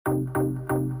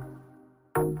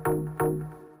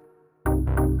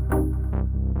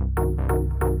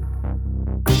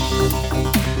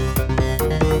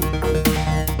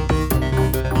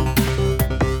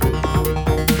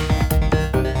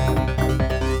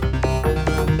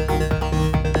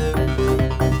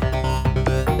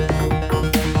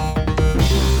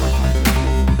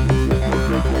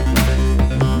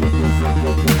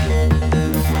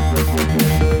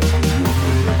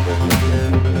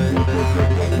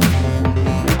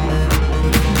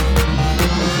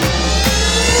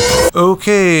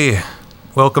Okay,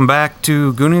 welcome back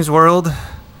to Goonies World.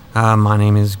 My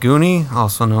name is Goonie,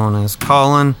 also known as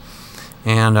Colin,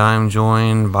 and I'm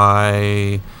joined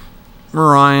by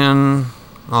Ryan,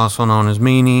 also known as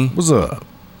Meanie. What's up?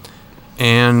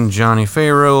 And Johnny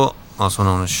Farrow, also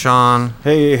known as Sean.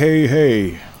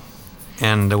 Hey.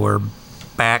 And we're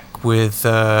back with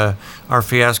our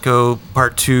Fiasco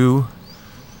Part 2.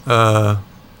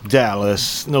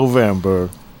 Dallas, November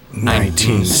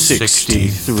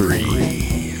 1963.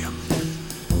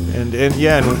 And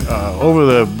over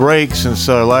the break since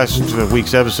last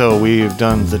week's episode, we've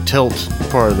done the tilt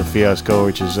part of the fiasco,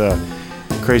 which is a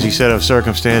crazy set of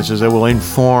circumstances that will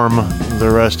inform the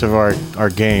rest of our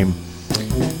game.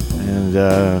 And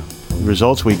the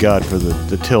results we got for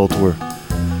the tilt were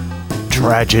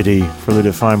tragedy, further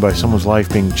defined by someone's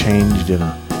life being changed in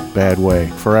a bad way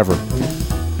forever.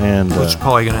 And which is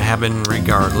probably going to happen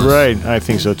regardless. Right, I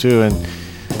think so too. And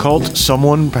cult,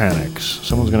 someone panics.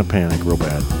 Someone's going to panic real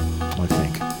bad, I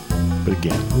think. But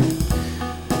again,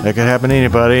 that could happen to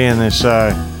anybody in this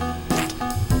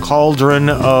cauldron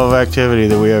of activity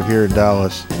that we have here in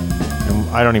Dallas. And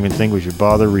I don't even think we should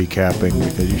bother recapping,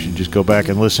 because you should just go back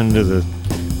and listen to the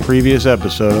previous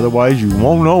episode. Otherwise, you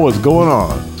won't know what's going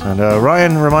on. And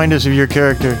Ryan, remind us of your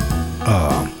character.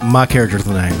 My character's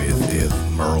name is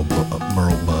Merle Bug.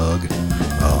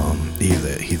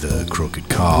 He's a crooked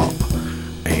cop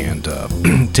and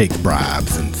takes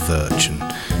bribes and such, and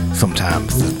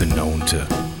sometimes has been known to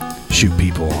shoot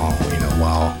people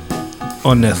while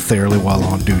unnecessarily while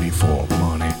on duty for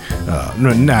money. No,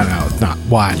 it's not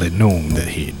widely known that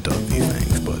he does these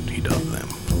things, but he does them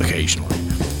occasionally.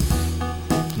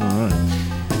 All right.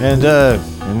 And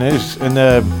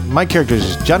my character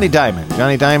is Johnny Diamond.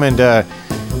 Johnny Diamond,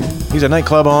 he's a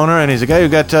nightclub owner, and he's a guy who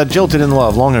got jilted in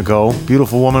love long ago.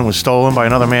 Beautiful woman was stolen by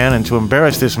another man, and to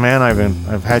embarrass this man,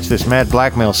 I've hatched this mad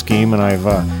blackmail scheme, and I've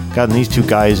gotten these two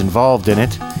guys involved in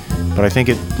it. But I think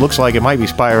it looks like it might be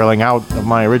spiraling out of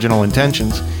my original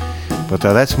intentions. But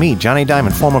that's me, Johnny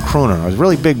Diamond, former crooner. I was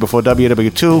really big before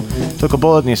WW2. Took a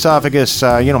bullet in the esophagus.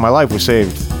 My life was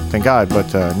saved, thank God.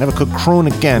 But never could croon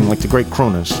again like the great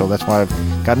crooners. So that's why I've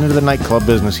gotten into the nightclub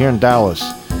business here in Dallas,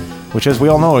 which, as we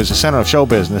all know, is the center of show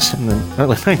business in the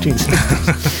early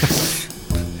 1960s.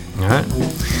 All right.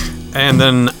 And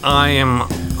then I am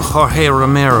Jorge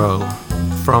Romero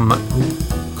from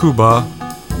Cuba,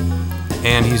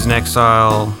 and he's in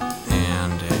exile,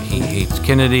 and he hates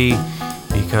Kennedy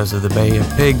because of the Bay of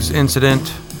Pigs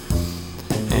incident,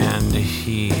 and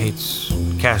he hates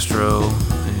Castro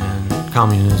and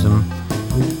communism,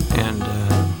 and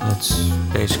that's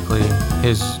basically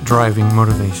his driving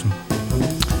motivation.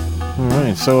 All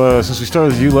right, so since we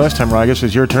started with you last time, Ryan, I guess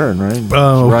it's your turn, right?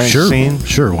 Sure. Scene?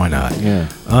 Sure, why not? Yeah.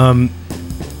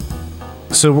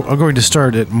 So I'm going to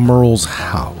start at Merle's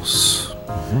house.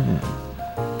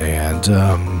 And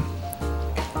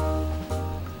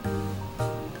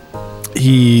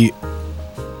he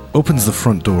opens the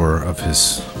front door of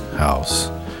his house,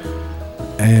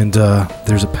 and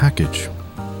there's a package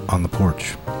on the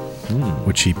porch,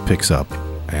 which he picks up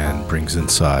and brings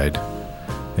inside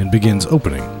and begins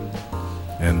opening.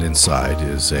 And inside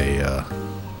is a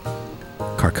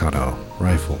Carcano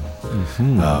rifle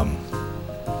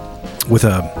with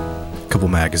a couple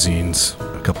magazines,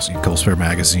 a couple spare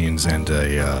magazines, and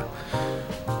an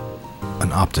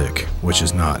optic, which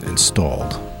is not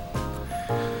installed.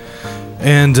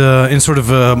 And in sort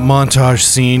of a montage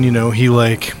scene, he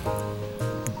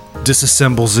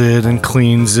disassembles it and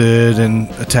cleans it and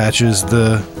attaches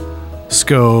the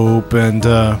scope and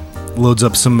loads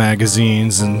up some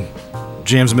magazines and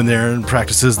jams them in there and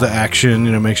practices the action,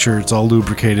 make sure it's all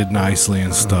lubricated nicely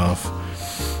and stuff.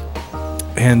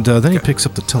 And then he picks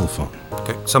up the telephone.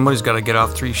 Okay, somebody's got to get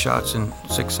off 3 shots in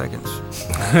 6 seconds.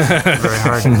 Very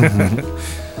hard.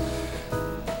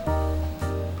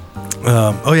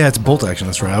 Oh yeah, it's bolt action.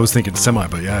 That's right. I was thinking semi,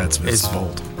 but yeah, it's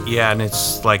bolt. Yeah, and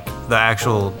it's like the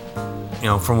actual,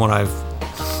 from what I've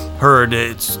heard,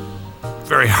 it's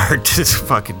very hard to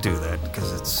fucking do that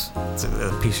because it's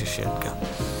a piece of shit gun.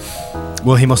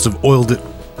 Well, he must have oiled it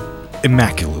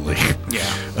immaculately. Yeah.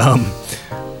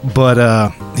 But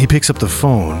he picks up the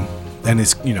phone, and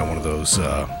it's one of those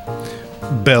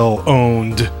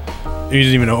Bell-owned. You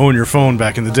didn't even own your phone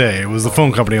back in the day. It was the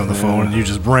phone company on the phone, and you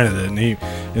just rented it. And he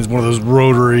is one of those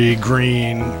rotary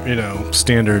green,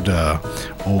 standard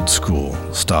old school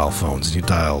style phones. And he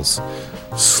dials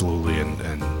slowly and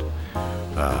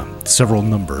several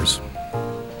numbers,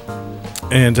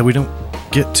 and we don't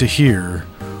get to hear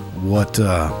what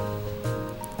the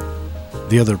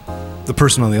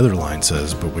person on the other line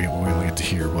says, but we only get to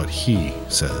hear what he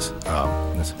says.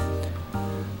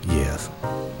 Yes.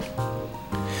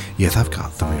 Yes, I've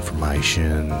got some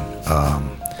information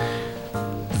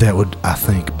that would, I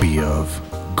think, be of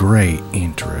great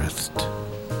interest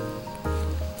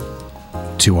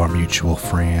to our mutual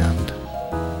friend.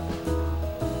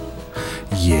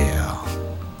 Yeah.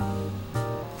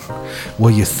 Well,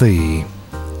 you see,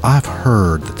 I've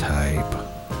heard the tape,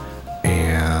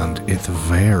 and it's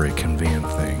very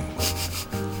convincing.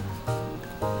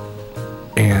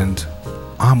 And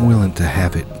I'm willing to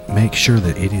have it make sure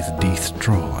that it is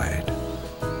destroyed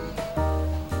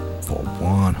for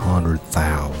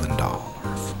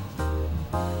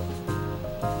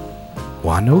 $100,000. Well,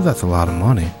 I know that's a lot of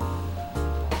money.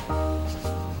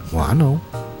 Well, I know.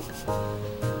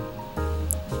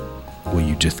 Will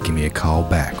you just give me a call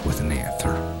back with an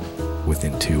answer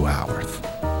within 2 hours?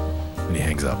 And he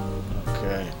hangs up.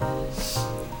 Okay.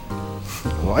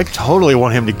 Well, I totally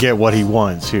want him to get what he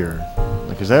wants here,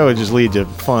 because that would just lead to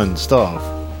fun stuff.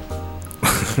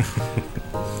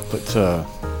 But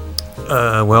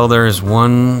well, there's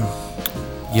one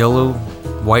yellow,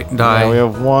 white die. yeah, we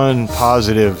have one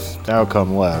positive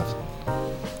outcome left.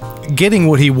 Getting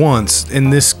what he wants in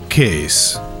this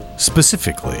case,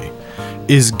 specifically,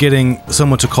 is getting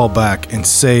someone to call back and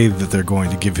say that they're going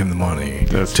to give him the money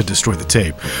to destroy the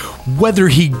tape. Whether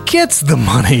he gets the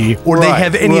money or they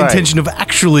have any intention of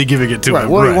actually giving it to him.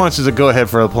 What he wants is a go-ahead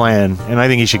for a plan, and I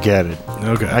think he should get it.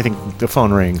 Okay. I think the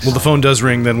phone rings. Well, the phone does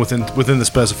ring then within the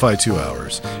specified 2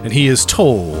 hours. And he is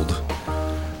told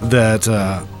that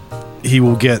he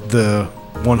will get the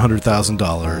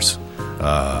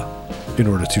 $100,000 in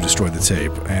order to destroy the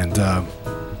tape. And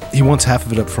he wants half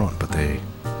of it up front, but they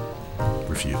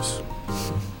refuse.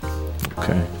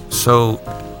 Okay. So,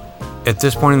 at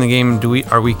this point in the game,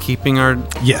 are we keeping our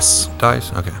Yes.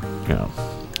 dice? Okay. Yeah.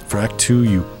 For Act 2,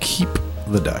 you keep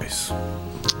the dice.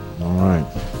 All right.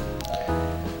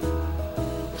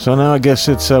 So now I guess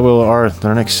it's our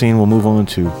next scene. We'll move on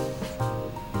to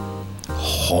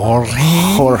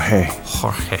Jorge. Jorge.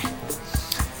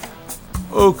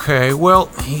 Okay, well,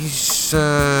 he's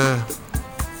got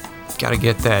to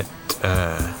get that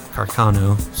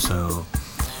Carcano, so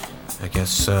I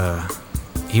guess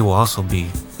he will also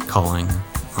be calling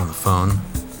on the phone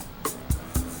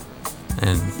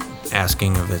and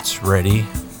asking if it's ready.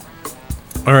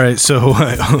 All right, so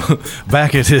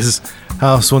back at his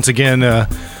house once again.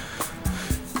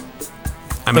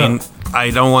 I mean, I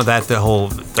don't want that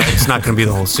it's not going to be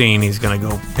the whole scene. He's going to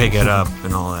go pick it up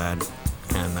and all that.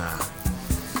 And,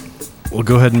 well,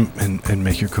 go ahead and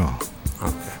make your call.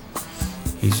 okay.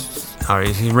 He's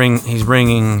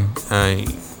ringing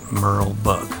Merle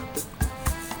Bug.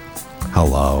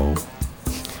 Hello.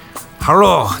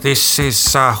 Hello, this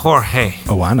is Jorge.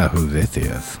 Oh, I know who this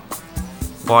is.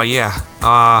 Well, yeah.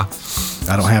 I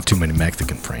don't have too many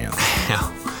Mexican friends.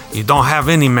 You don't have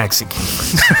any Mexican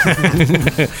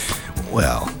friends.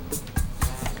 Well,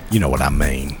 you know what I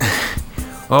mean.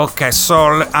 Okay,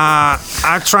 so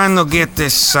I'm trying to get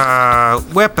this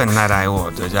weapon that I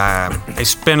ordered.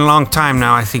 It's been a long time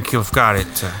now. I think you've got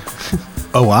it.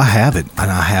 Oh, I have it, and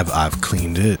I've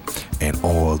cleaned it and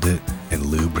oiled it and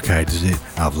lubricated it.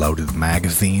 I've loaded the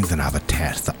magazines and I've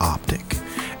attached the optic.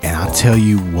 And I tell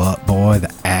you what, boy,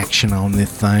 the action on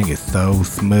this thing is so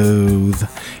smooth.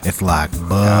 It's like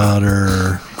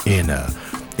butter in a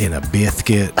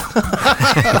biscuit.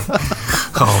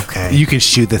 Okay. You can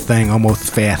shoot the thing almost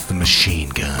as fast as a machine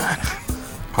gun.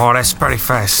 Oh, that's pretty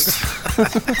fast.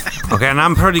 Okay, and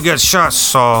I'm pretty good shot,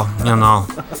 so,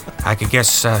 I could get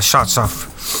shots off,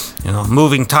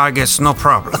 moving targets, no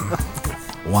problem.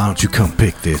 Why don't you come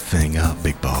pick this thing up,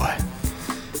 big boy?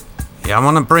 Yeah, I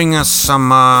want to bring us some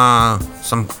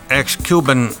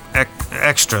Cuban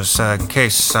extras in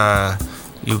case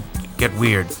you get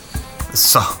weird.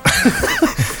 So.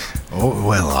 Oh,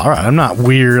 well, all right. I'm not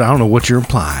weird. I don't know what you're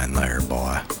implying there,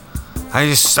 boy. I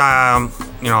just,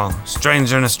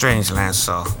 stranger in a strange land,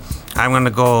 so I'm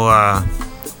gonna go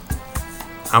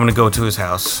to his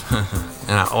house.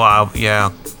 And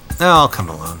I'll come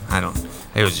alone.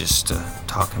 He was just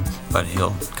talking, but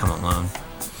he'll come alone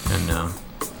and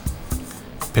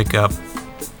pick up.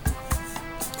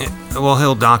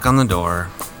 He'll knock on the door.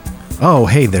 Oh,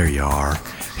 hey, there you are.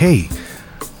 Hey,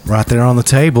 right there on the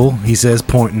table, he says,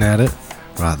 pointing at it.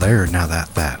 Right there. Now that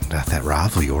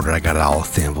rifle you ordered, I got it all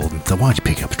assembled. So why don't you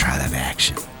pick up and try that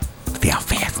action? See how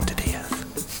fast it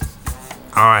is.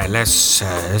 All right, let's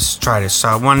try this. Do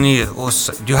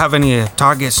you have any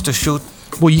targets to shoot?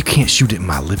 Well, you can't shoot it in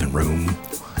my living room.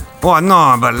 Well,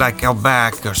 no, but like out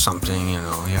back or something, you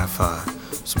have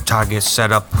some targets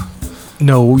set up.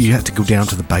 No, you have to go down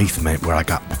to the basement where I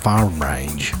got my firing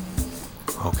range.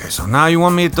 Okay, so now you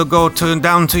want me to go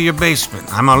down to your basement.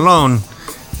 I'm alone.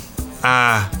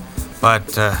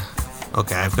 But,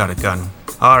 okay, I've got a gun.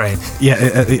 All right. Yeah,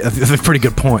 it's a pretty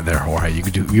good point there, Jorge.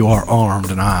 You are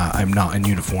armed, and I'm not in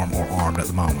uniform or armed at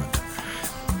the moment.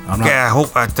 I'm not. Yeah, I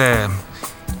hope I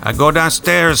go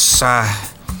downstairs.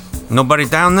 Nobody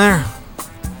down there?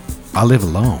 I live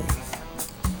alone.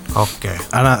 Okay.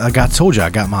 And I told you I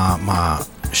got my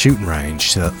shooting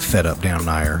range set up down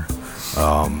there.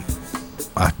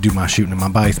 I do my shooting in my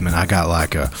basement. I got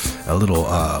like a little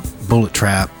bullet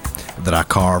trap that I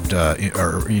carved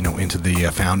into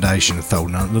the foundation, so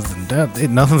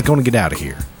nothing's going to get out of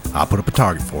here. I'll put up a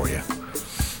target for you.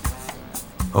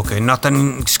 Okay,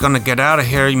 nothing's gonna get out of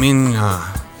here. You mean?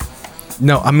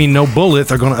 No, I mean no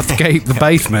bullets are going to escape the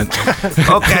basement.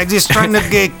 Okay, just trying to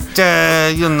get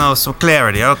some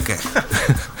clarity. Okay.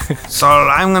 So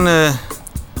I'm gonna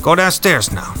go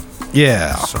downstairs now.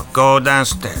 Yeah. So go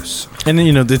downstairs. And then,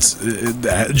 it's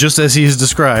just as he has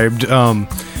described.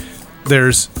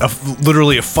 There's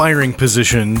literally a firing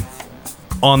position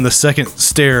on the second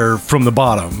stair from the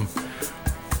bottom,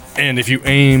 and if you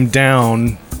aim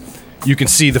down, you can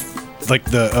see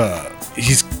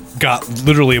he's got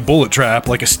literally a bullet trap,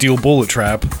 like a steel bullet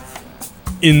trap,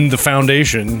 in the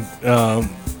foundation,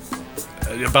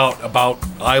 about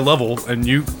eye level, and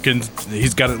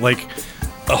he's got it like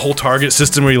a whole target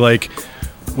system where he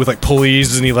with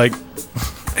pulleys, and he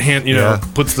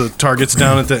puts the targets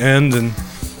down at the end, and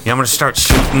yeah, I'm gonna start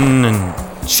shooting and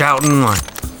shouting like,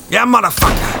 yeah,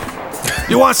 motherfucker,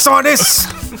 you want some of this?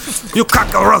 You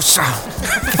cockroacha,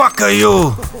 fucker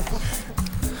you.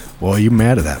 Well, you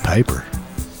mad at that paper?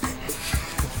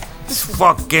 This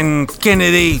fucking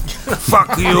Kennedy,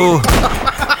 fuck you.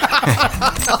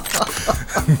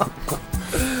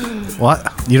 What?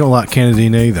 You don't like Kennedy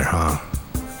neither, huh?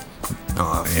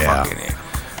 Oh, Yeah. fucking it.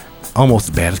 Almost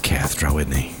as bad as Castro,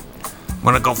 isn't he? I'm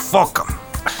gonna go fuck him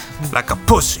like a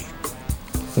pussy.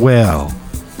 Well,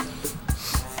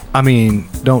 I mean,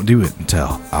 don't do it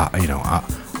until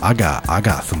I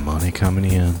got some money coming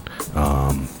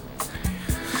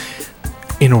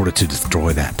in order to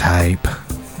destroy that tape.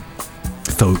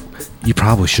 So you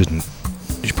probably shouldn't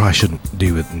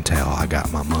do it until I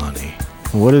got my money.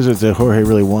 What is it that Jorge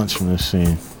really wants from this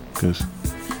scene? Because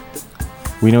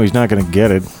we know he's not going to get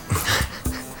it,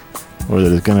 or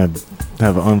that it's going to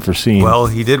have an unforeseen. Well,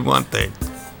 he did want the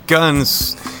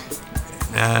guns,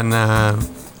 and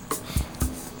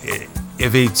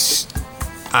if he's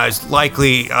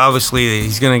likely, obviously,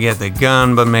 he's going to get the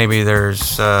gun, but maybe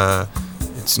there's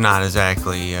it's not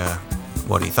exactly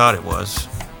what he thought it was.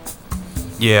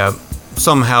 Yeah,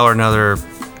 somehow or another,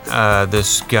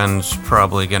 this gun's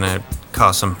probably going to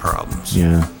cause some problems.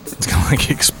 Yeah. It's gonna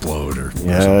explode or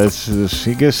Yeah,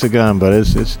 he gets the gun, but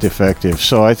it's defective.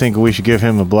 So I think we should give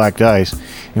him a black dice.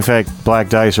 In fact, black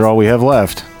dice are all we have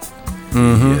left.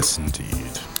 Mm-hmm. Yes,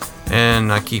 indeed.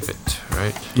 And I keep it,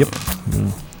 right? Yep.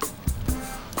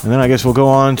 And then I guess we'll go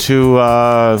on to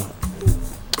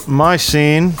my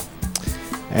scene.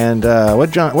 And what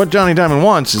Johnny Diamond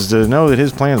wants is to know that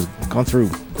his plan's gone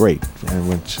through great,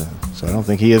 and so I don't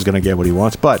think he is going to get what he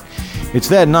wants. But it's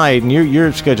that night, and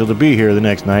you're scheduled to be here the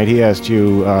next night. He asked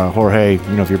you, Jorge,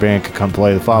 if your band could come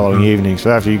play the following evening. So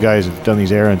after you guys have done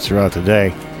these errands throughout the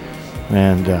day,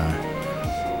 and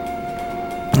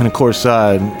of course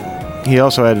he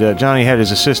also had Johnny had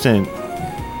his assistant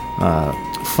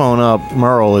phone up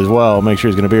Merle as well, make sure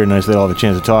he's going to be here tonight, so they'll have a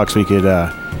chance to talk, so he could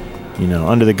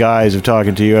under the guise of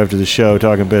talking to you after the show,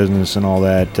 talking business and all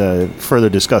that, further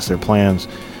discuss their plans.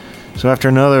 So after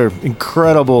another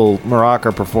incredible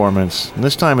Maraca performance, and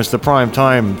this time it's the prime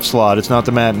time slot, it's not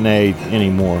the matinee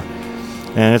anymore,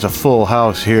 and it's a full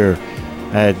house here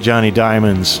at Johnny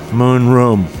Diamond's Moon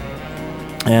Room,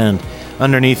 and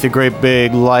underneath the great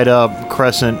big light up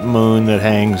crescent moon that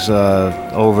hangs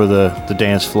over the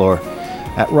dance floor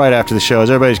right after the show,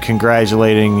 as everybody's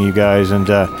congratulating you guys, and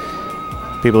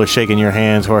people are shaking your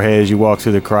hands, Jorge, as you walk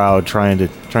through the crowd, trying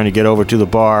to get over to the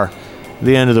bar,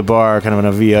 the end of the bar, kind of in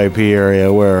a VIP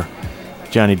area where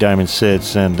Johnny Diamond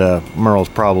sits, and Merle's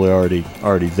probably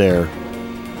already there.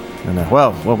 And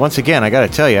well, once again, I got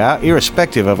to tell you,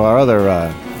 irrespective of our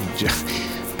other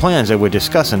plans that we're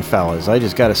discussing, fellas, I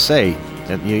just got to say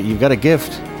that you've got a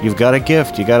gift. You've got a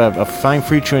gift. You got a fine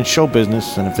future in show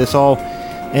business, and if this all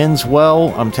ends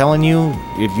well, I'm telling you,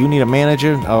 if you need a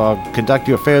manager, I'll conduct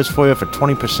your affairs for you for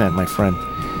 20%, my friend.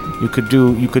 You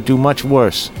could do much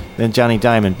worse than Johnny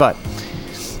Diamond. But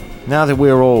now that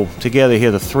we're all together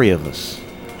here, the three of us,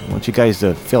 I want you guys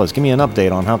to, fellas, give me an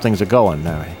update on how things are going.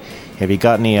 Have you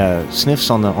got any sniffs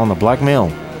on the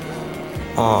blackmail?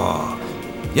 Oh,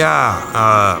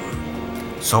 yeah.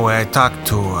 So I talked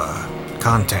to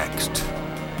Context.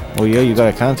 Oh yeah, you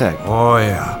got a contact. Oh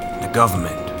yeah, the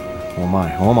government.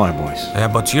 Oh my, boys. Yeah,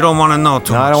 but you don't want to know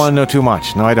too No, much. I don't want to know too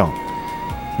much. No, I don't.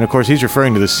 And of course, he's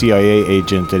referring to the CIA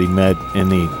agent that he met in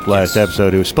the last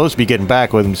episode, who was supposed to be getting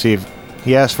back with him to see if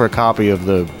he asked for a copy of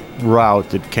the route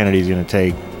that Kennedy's going to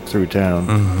take through town.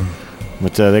 Mm-hmm.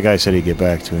 But that guy said he'd get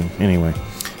back to him anyway.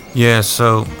 Yeah,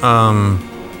 so,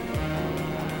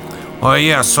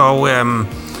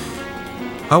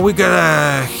 we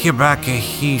gotta hear back.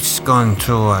 He's going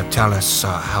to tell us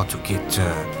how to get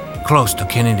close to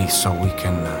Kennedy so we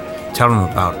can tell him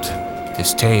about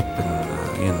this tape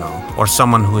and, or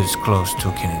someone who is close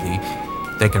to Kennedy.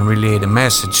 They can relay the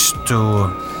message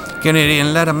to Kennedy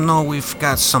and let him know we've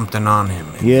got something on him.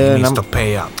 And Yeah, he needs and to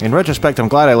pay up. In retrospect, I'm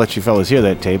glad I let you fellas hear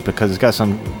that tape because it's got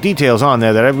some details on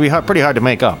there that would be pretty hard to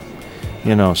make up.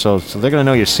 So they're going to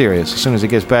know you're serious as soon as it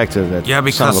gets back to that Yeah,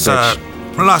 son of a because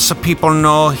bitch. lots of people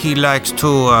know he likes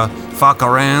to fuck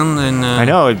around and... I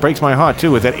know, it breaks my heart,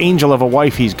 too, with that angel of a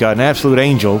wife he's got, an absolute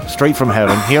angel, straight from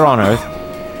heaven, here on Earth.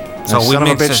 So The we son of a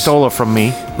mix bitch this- stole her from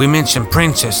me. We mention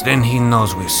Princess, then he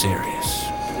knows we're serious.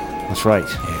 That's right.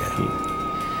 Yeah.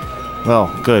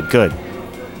 Well, good.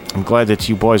 I'm glad that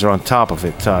you boys are on top of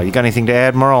it. You got anything to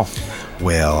add, Merle?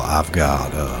 Well, I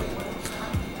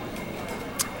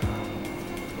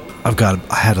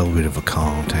had a little bit of a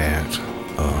contact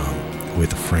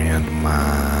with a friend of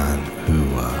mine who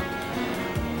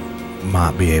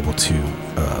might be able to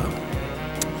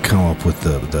come up with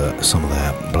some of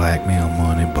that blackmail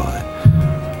money, but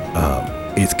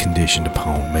it's conditioned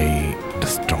upon me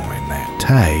destroying that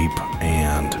tape.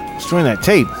 And Destroying that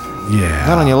tape. yeah,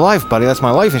 Not on your life, buddy. That's my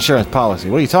life insurance policy.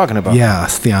 What are you talking about? yeah,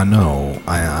 see, I know.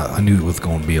 I knew it was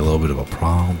going to be a little bit of a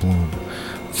problem.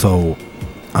 So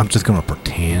I'm just going to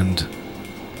pretend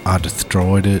I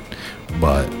destroyed it,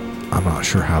 but I'm not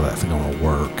sure how that's going to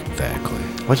work exactly.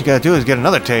 What you gotta do is get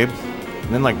another tape,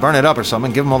 and then burn it up or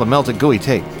something, give them all the melted gooey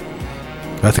tape.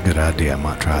 That's a good idea. I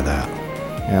might try that.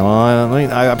 Yeah, well,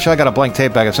 I'm sure I got a blank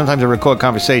tape back. Sometimes I record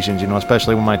conversations,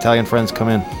 especially when my Italian friends come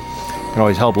in. Can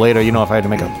always help later, if I had to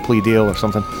make a plea deal or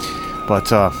something.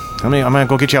 But, I'm gonna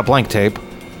go get you a blank tape.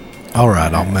 All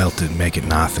right, I'll melt it and make it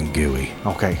nice and gooey.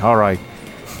 Okay, all right.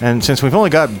 And since we've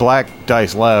only got black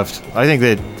dice left, I think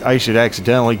that I should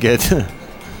accidentally get,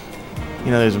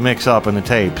 there's a mix-up in the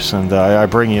tapes, and I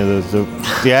bring you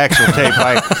the actual tape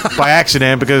by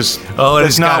accident because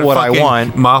it's not what I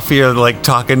want. Mafia,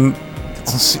 talking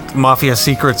mafia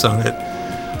secrets on it.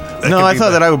 No, I thought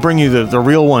that I would bring you the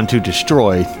real one to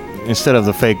destroy instead of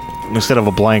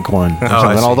a blank one. Or I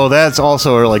something. see. Although that's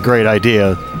also a great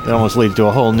idea. It almost leads to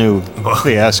a whole new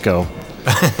fiasco.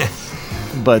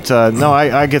 But no,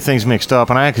 I get things mixed up,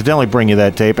 and I accidentally bring you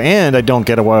that tape, and I don't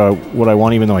get what I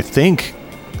want, even though I think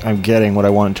I'm getting what I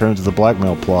want in terms of the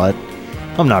blackmail plot.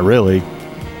 I'm not really.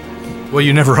 Well,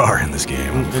 you never are in this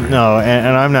game. I'm afraid. No,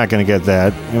 and I'm not going to get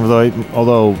that.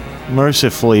 Although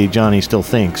mercifully, Johnny still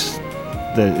thinks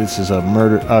that this is a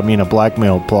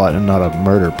blackmail plot and not a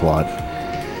murder plot.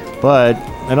 But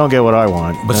I don't get what I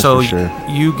want. But that's so for sure.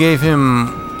 you gave him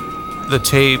the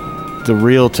tape. The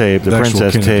real tape, the actual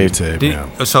princess Kennedy tape.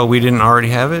 yeah. So we didn't already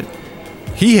have it?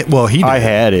 He did. I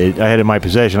had it. I had it in my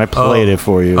possession. I played it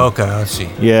for you. Okay, I see.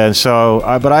 Yeah, and so,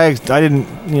 I didn't.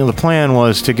 The plan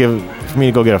was for me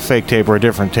to go get a fake tape or a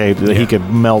different tape that he could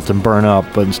melt and burn up.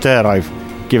 But instead, I've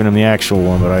given him the actual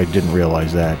one. But I didn't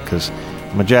realize that because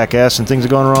I'm a jackass and things are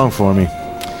going wrong for me.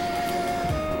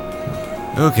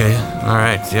 Okay, all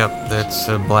right. Yep, that's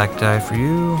a black die for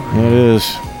you. It is.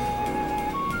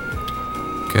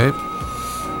 Okay.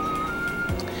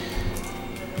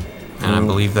 And I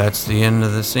believe that's the end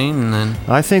of the scene, then.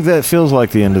 I think that feels like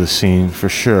the end of the scene for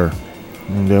sure.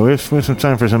 And we have some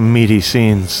time for some meaty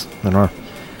scenes in our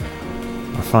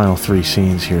final 3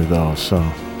 scenes here, though. So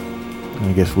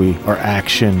I guess our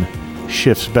action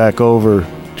shifts back over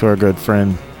to our good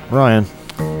friend Ryan.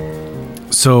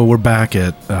 So we're back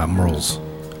at Merle's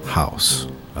house.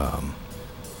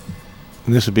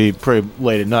 And this would be pretty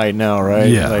late at night now, right?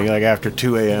 Yeah. Like after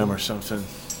 2 a.m. or something.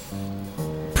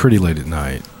 Pretty late at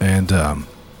night, and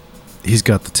he's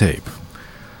got the tape,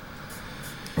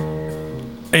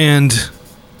 and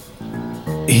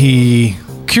he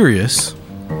curious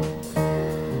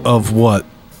of what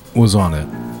was on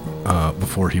it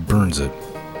before he burns it.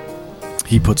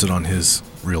 He puts it on his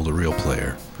reel-to-reel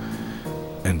player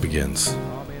and begins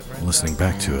listening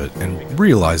back to it, and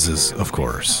realizes, of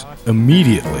course,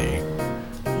 immediately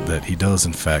that he does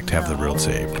in fact have the real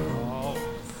tape.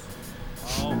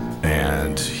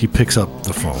 And he picks up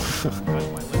the phone.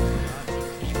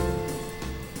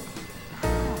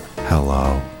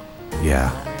 Hello.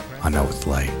 Yeah, I know it's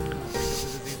late.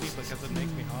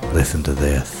 Listen to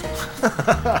this.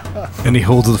 And he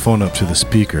holds the phone up to the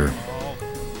speaker.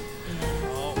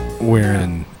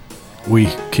 wherein we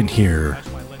can hear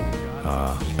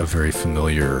a very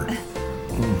familiar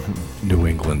New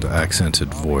England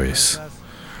accented voice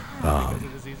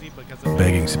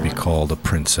begging to be called a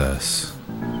princess,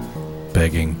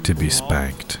 begging to be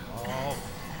spanked.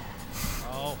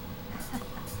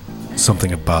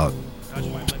 Something about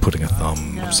putting a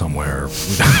thumb somewhere.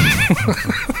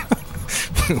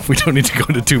 We don't need to go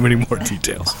into too many more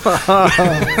details.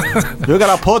 You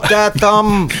gotta put that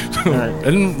thumb.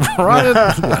 And right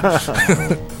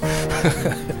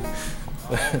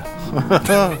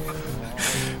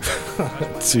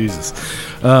Jesus.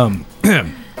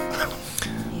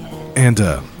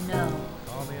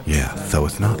 Yeah, though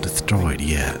it's not destroyed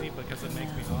yet,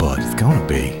 but it's gonna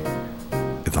be,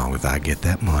 as long as I get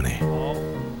that money.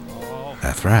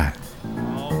 That's right.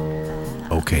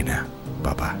 Okay now,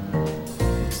 bye-bye.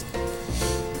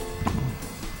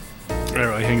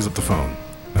 He hangs up the phone.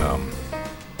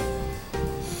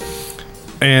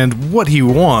 And what he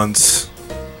wants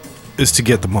is to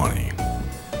get the money.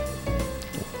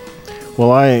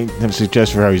 Well, I have a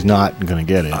suggestion for how he's not going to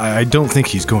get it. I don't think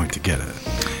he's going to get it.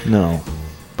 No.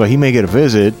 But he may get a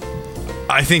visit.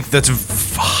 I think that's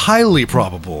highly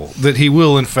probable that he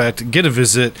will, in fact, get a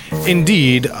visit.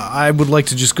 Indeed, I would like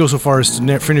to just go so far as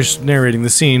to finish narrating the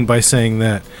scene by saying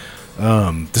that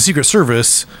the Secret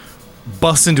Service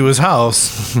busts into his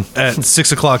house at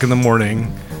 6 o'clock in the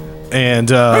morning and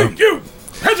Hey, you!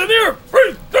 Hands in the air!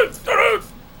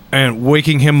 and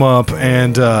waking him up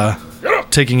and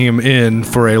taking him in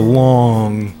for a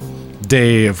long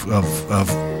day of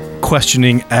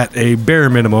questioning at a bare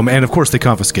minimum, and of course they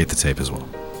confiscate the tape as well.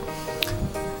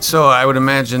 So I would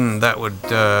imagine that would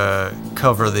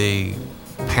cover the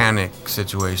panic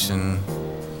situation.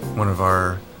 One of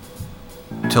our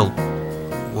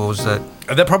what was that?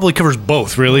 That probably covers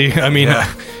both, really. I mean,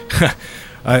 Yeah.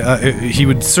 he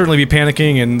would certainly be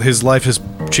panicking, and his life has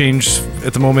changed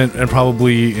at the moment, and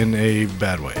probably in a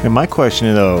bad way. And my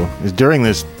question, though, is during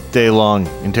this day-long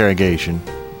interrogation,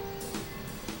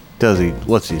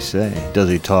 what's he say? Does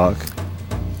he talk?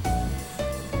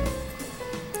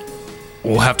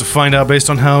 We'll have to find out based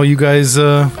on how you guys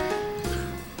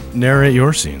narrate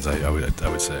your scenes. I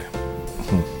would say.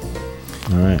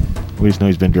 All right. We just know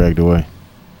he's been dragged away.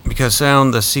 Because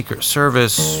sound the Secret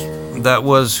Service, that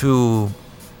was who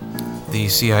the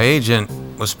CIA agent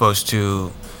was supposed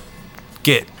to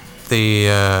get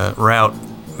the route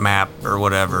map or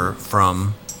whatever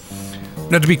from.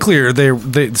 Now, to be clear,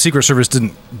 the Secret Service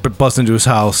didn't bust into his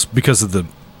house because of the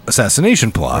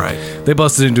assassination plot. Right. They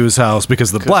busted into his house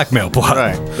because of the blackmail plot.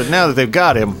 Right. But now that they've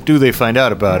got him, do they find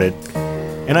out about it?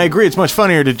 And I agree, it's much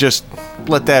funnier to just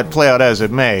let that play out as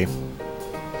it may,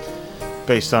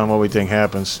 based on what we think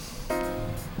happens.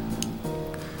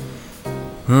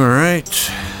 All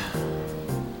right.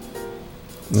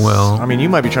 Well, I mean, you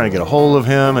might be trying to get a hold of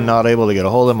him and not able to get a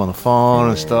hold of him on the phone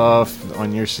and stuff.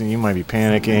 On your scene, you might be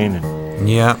panicking. And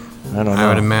yeah. I don't know. I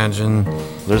would imagine.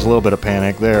 There's a little bit of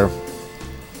panic there.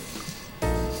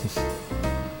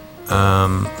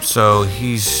 So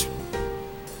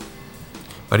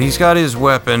but he's got his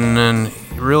weapon, and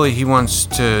really he wants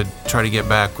to try to get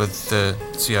back with the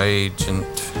CIA agent.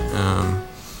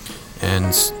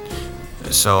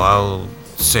 So I'll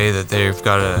say that they've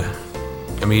got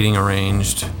a meeting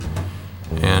arranged,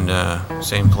 and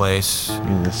same place.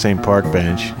 In the same park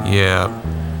bench. Yeah.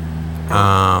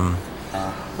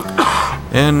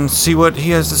 And see what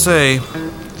he has to say.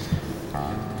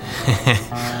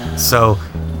 So.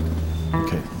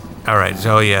 Okay. All right.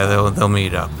 So yeah, they'll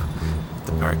meet up at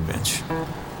the park bench.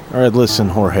 All right, listen,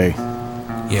 Jorge.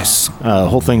 Yes. The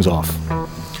whole thing's off.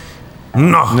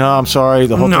 No. No, I'm sorry.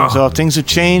 The whole No. thing's off. Things have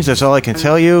changed. That's all I can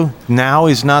tell you. Now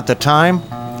is not the time.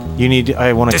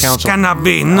 I want to This counsel. cannot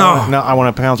be. No. No, I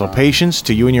want to counsel patience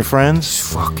to you and your friends.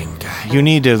 This fucking guy. You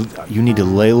need to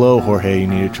lay low, Jorge. You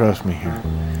need to trust me here.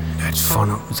 That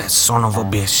son of a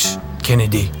bitch,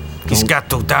 Kennedy. He's got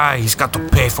to die. He's got to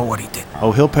pay for what he did.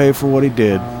 Oh, he'll pay for what he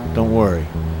did. Don't worry.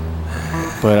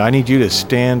 But I need you to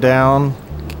stand down.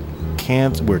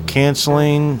 We're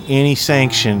canceling any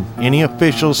sanction, any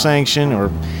official sanction or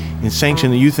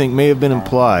sanction that you think may have been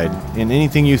implied, and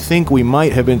anything you think we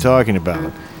might have been talking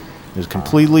about is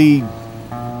completely.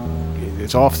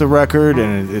 It's off the record,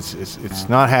 and it's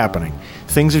not happening.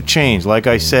 Things have changed, like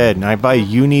I said, and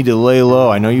you need to lay low.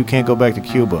 I know you can't go back to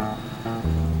Cuba,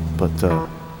 but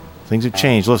things have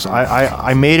changed. Listen,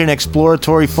 I made an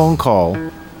exploratory phone call,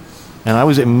 and I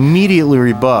was immediately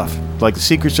rebuffed. Like the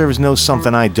Secret Service knows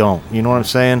something I don't. You know what I'm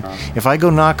saying? If I go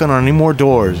knocking on any more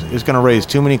doors, it's going to raise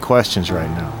too many questions right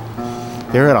now.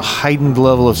 They're at a heightened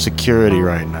level of security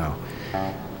right now.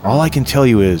 All I can tell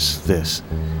you is this.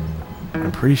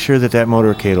 I'm pretty sure that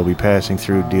motorcade will be passing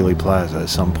through Dealey Plaza at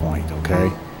some point,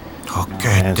 okay?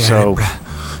 Okay, And Danny, so-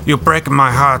 you're breaking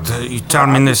my heart. You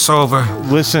telling me this over.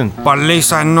 Listen, But at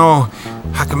least I know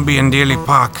I can be in Dealey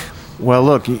Park. well,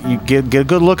 look, you get a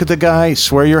good look at the guy,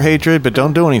 swear your hatred, but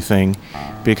don't do anything,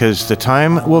 because the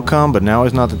time will come, but now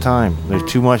is not the time. There's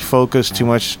too much focus, too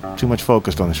much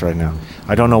focused on this right now.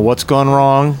 I don't know what's gone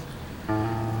wrong,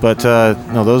 but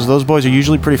no, those boys are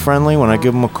usually pretty friendly when I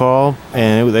give them a call,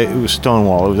 and it was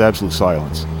stonewall. It was absolute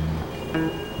silence.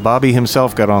 Bobby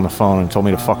himself got on the phone and told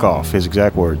me to fuck off. His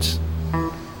exact words.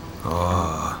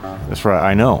 That's right.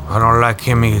 I know. I don't like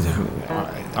him either.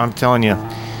 I'm telling you.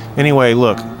 Anyway,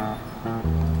 look.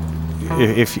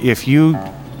 If you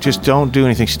just don't do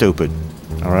anything stupid,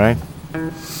 all right?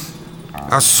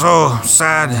 I'm so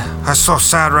sad. I'm so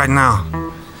sad right now.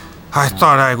 I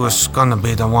thought I was gonna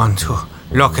be the one to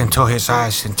look into his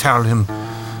eyes and tell him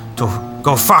to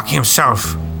go fuck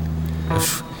himself.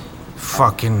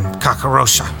 Fucking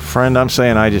cockroach. Friend, I'm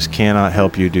saying I just cannot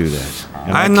help you do that.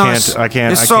 And I know. I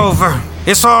can't. It's over.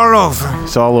 It's all over.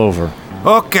 It's all over.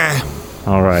 Okay.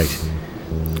 All right.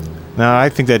 Now, I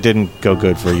think that didn't go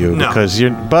good for you No. because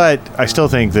you're. But I still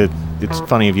think that it's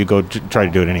funny if you go try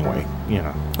to do it anyway. You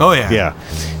know. Oh yeah. Yeah.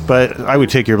 But I would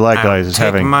take your black guys as Take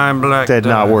having my black that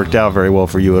not die. worked out very well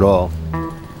for you at all.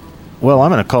 Well, I'm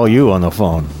going to call you on the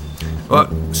phone. Well,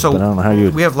 so But I don't know how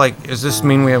you. we have like. Does this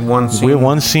mean we have one scene? We have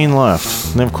one scene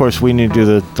left. And then, of course, we need to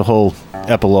do the whole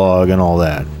epilogue and all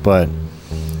that. But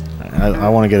I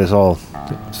want to get us all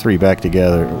three back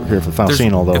together here for the final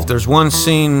scene, although. If there's one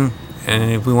scene,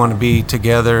 and if we want to be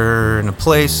together in a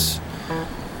place,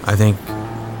 I think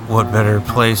what better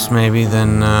place maybe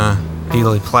than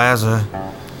Dealey Plaza.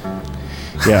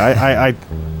 Yeah,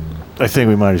 I think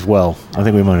we might as well.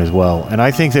 And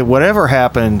I think that whatever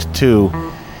happened to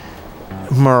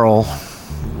Merle,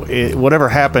 whatever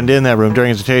happened in that room during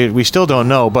his interrogation, we still don't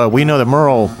know, but we know that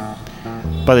Merle,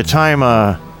 by the time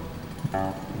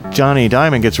Johnny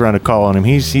Diamond gets around to calling him,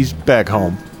 he's back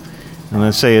home. And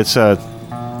let's say it's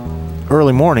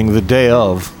early morning, the day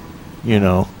of,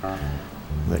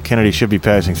 that Kennedy should be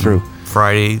passing through.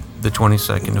 Friday, the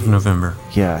 22nd of November.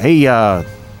 Yeah. Hey,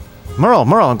 Merle,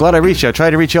 I'm glad I reached you. I tried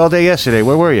to reach you all day yesterday.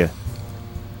 Where were you?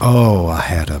 Oh, I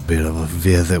had a bit of a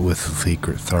visit with the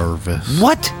Secret Service.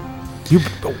 What?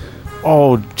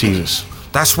 Oh, Jesus.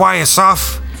 That's why it's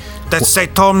off. They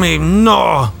told me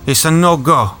no. It's a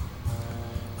no-go.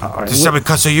 Is that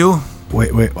because of you?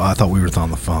 Wait, I thought we were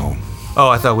on the phone. Oh,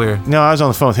 I thought we were. No, I was on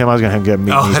the phone with him. I was going to get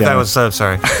meet Oh, you I thought down. I was so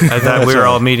sorry. I thought we were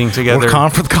all meeting together. Or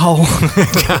conference call.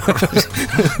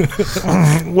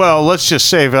 Well, let's just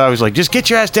say that I was like, just get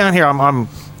your ass down here. I'm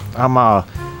out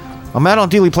on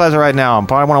Dealey Plaza right now.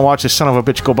 I want to watch this son of a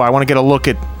bitch go by. I want to get a look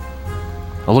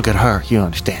at her. You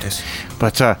understand? Yes.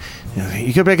 But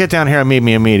you could get down here and meet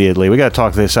me immediately. We got to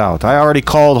talk this out. I already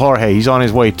called Jorge. He's on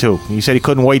his way too. He said he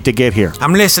couldn't wait to get here.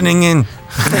 I'm listening in.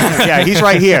 Yeah, he's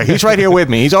right here. He's right here with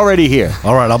me. He's already here.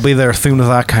 All right, I'll be there as soon as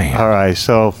I can. All right,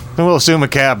 so then we'll assume a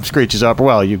cab screeches up.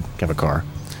 Well, you have a car.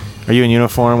 Are you in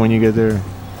uniform when you get there?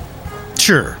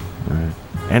 Sure.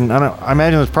 And I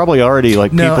imagine there's probably already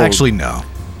like No, people. actually, no.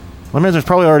 I mean, there's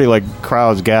probably already like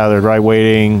crowds gathered, right,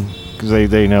 waiting because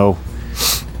they know.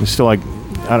 It's still like,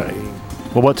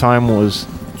 well, what time was?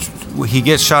 He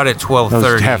gets shot at That was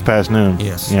 12:30. noon.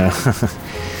 Yes. Yeah.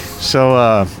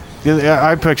 So yeah,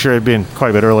 I picture it being quite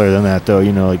a bit earlier than that, though.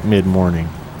 Like mid-morning.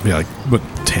 Yeah, like, what,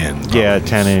 10? Yeah, probably.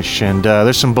 10-ish, and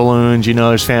there's some balloons.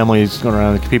 There's families going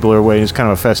around. People are waiting. It's kind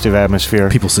of a festive atmosphere.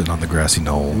 People sitting on the grassy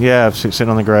knoll. Yeah, sitting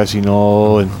on the grassy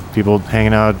knoll and people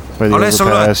hanging out by the Let's look.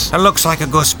 overpass. That looks like a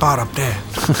good spot up there.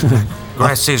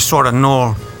 Grassy sort of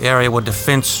knoll area with the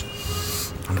fence.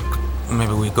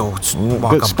 Maybe we go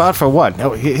walk Good up. spot for what?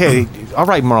 Oh, hey, all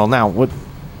right, Merle. Now, what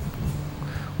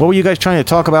were you guys trying to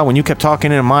talk about when you kept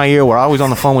talking in my ear? Where I was on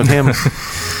the phone with him.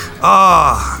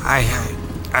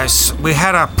 We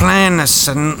had a plan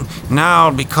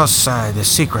now because the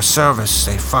Secret Service,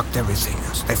 they fucked everything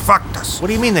else. They fucked us. What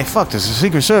do you mean they fucked us? The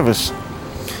Secret Service.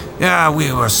 Yeah,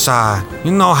 we was,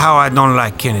 you know how I don't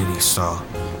like Kennedy, so.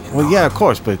 Well, yeah, of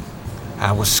course, but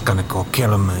I was gonna go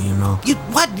kill him, you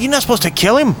what? You're not supposed to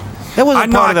kill him. That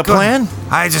wasn't part of the plan.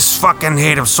 I just fucking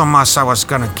hate him so much I was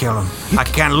gonna kill him. I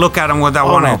can't look at him without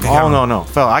wanting to kill him. No,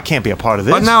 fella, I can't be a part of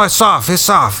this. But now it's off.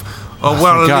 Oh,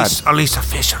 well, thank God. at least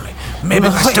officially. Maybe No,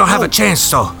 I wait, still have no. a chance,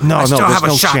 though. No, I still there's have a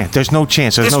no shot. chance. There's no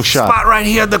chance. There's This no shot. spot right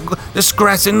here, this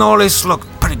grassy knoll, this look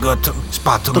pretty good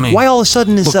spot to Look, me. why all of a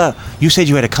sudden is you said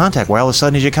you had a contact? Why all of a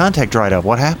sudden is your contact dried up?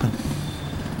 What happened?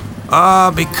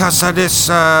 Because of this,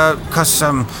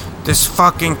 this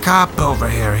fucking cop over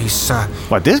here. He's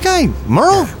What, this guy?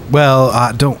 Merle? Well,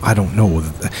 I don't know.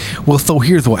 Well, so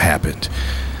here's what happened.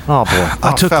 Oh,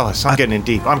 boy. Fellas, I'm I- getting in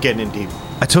deep. I'm getting in deep.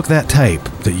 I took that tape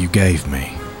that you gave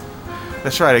me.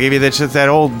 That's right. I gave you that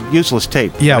old useless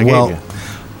tape. Yeah, I gave well, you.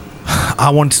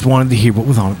 I just wanted to hear what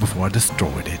was on it before I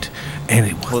destroyed it. And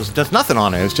it was... Well, there's nothing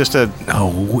on it. It's just a... No,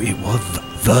 it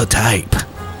was the tape.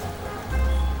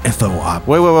 And so I...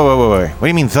 Wait. What do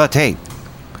you mean, the tape?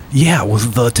 Yeah, it was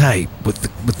the tape with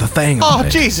the thing on Oh, it.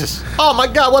 Jesus. Oh, my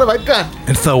God. What have I done?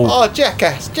 And so... Oh,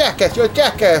 jackass. You're a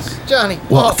jackass. Johnny.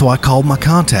 Well, so I called my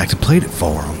contact and played it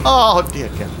for him. Oh, dear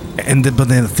God. But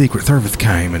then the Secret Service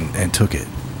came and took it.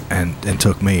 And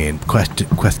took me and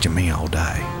questioned me all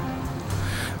day.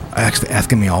 Actually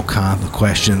asking me all kinds of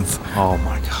questions. Oh,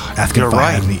 my God. Asking You're if I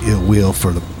right. had any ill will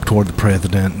toward the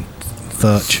president and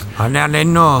such. now they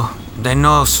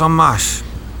know so much.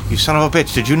 You son of a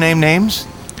bitch. Did you name names?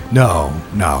 No,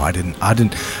 I didn't.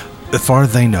 As far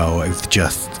as they know, it was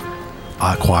just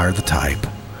I acquired the tape,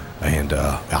 and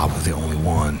I was the only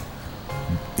one,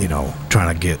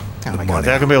 trying to get Oh, the my God. money.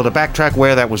 They're going to be able to backtrack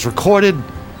where that was recorded.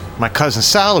 My cousin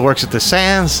Sal, who works at the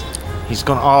Sands, he's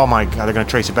going to... Oh, my God. They're going to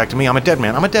trace it back to me. I'm a dead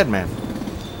man.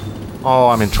 Oh,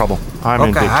 I'm in trouble. I'm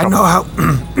in big Okay, I trouble. know how.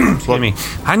 Excuse me.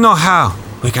 I know how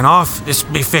we can this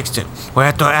be fixed. It. We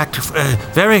have to act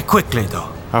very quickly, though.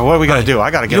 What are we going to do?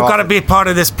 I got to get You off. got to be part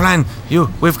of this plan.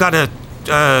 We've got to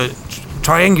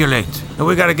triangulate. And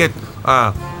we got to get.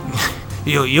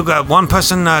 You got one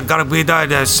person got to be there.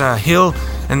 There's Hill,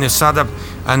 and there's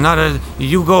another.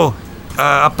 You go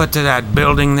up to that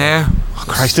building there. Oh,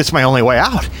 Christ, this is my only way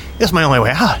out.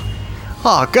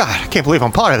 Oh, God. I can't believe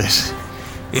I'm part of this.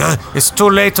 Yeah, it's too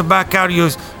late to back out.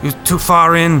 You're too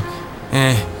far in.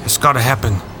 It's got to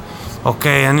happen.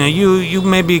 Okay, and you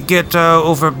maybe get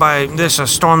over by this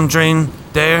storm drain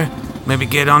there. Maybe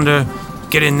get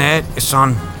in there. It's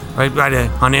on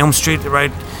on Elm Street,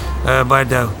 right by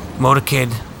the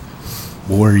motorcade.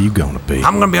 Where are you going to be?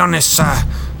 I'm gonna be on this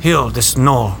hill, this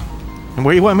knoll. And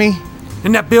where you want me?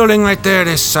 In that building right there,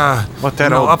 this What,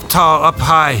 that old- up tall, up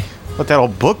high. What, that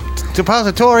old book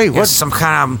depository? It's What? some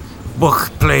kind of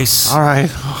book place. All right.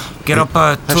 Get up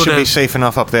That to should the be safe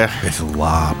enough up there. It's a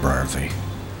library.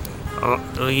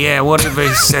 yeah, whatever he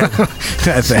said.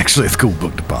 That's actually a school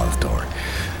book depository.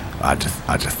 I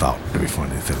just thought it'd be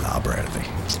funny to say library.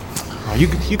 Oh,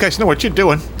 you guys know what you're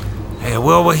doing. Hey,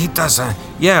 well, what he does,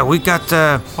 yeah, we got,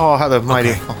 Oh, how the mighty.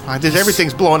 Okay. Oh,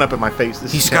 everything's blowing up in my face.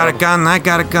 This he's is got a terrible. gun, I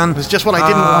got a gun. It's just what I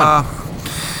didn't want.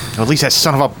 At least that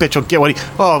son of a bitch will get what he...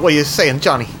 Oh, what are you saying,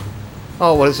 Johnny?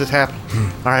 Oh, what does this happen?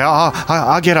 All right,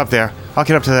 I'll get up there. I'll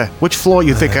get up to that. Which floor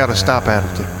you think I ought to stop at?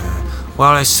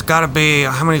 Well, it's gotta be,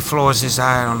 how many floors is,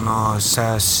 I don't know, it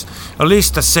says, at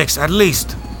least a 6, at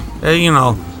least. So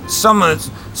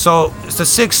the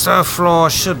 6th floor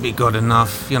should be good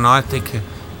enough, I think,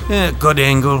 good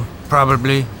angle,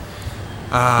 probably.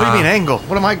 What do you mean angle?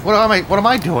 What am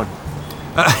I doing?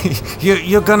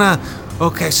 You're gonna,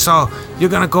 okay, so you're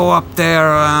gonna go up there,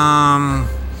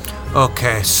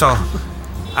 okay, so,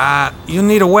 you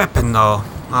need a weapon, though,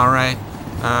 all right?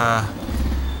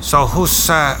 So who's,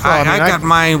 I got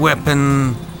my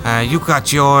weapon, you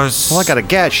got yours. Well, I got a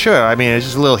gas, sure. I mean, it's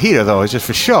just a little heater, though. It's just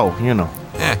for show,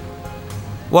 Yeah.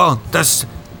 Well,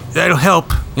 that'll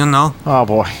help, Oh,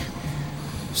 boy.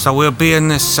 So we'll be in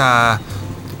this,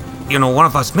 one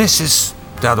of us misses,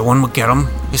 the other one will get them.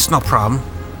 It's no problem.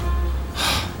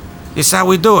 It's how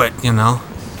we do it,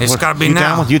 It's What, gotta be you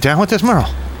now. You down with this, Merle?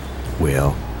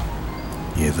 Well,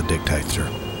 you're the dictator.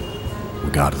 We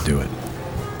got to do it.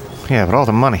 Yeah, but all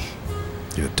the money.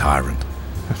 You're a tyrant.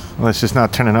 Well, it's just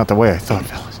not turning out the way I thought,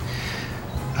 fellas.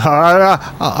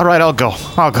 All right, I'll go.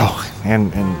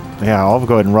 And yeah, I'll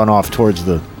go ahead and run off towards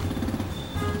the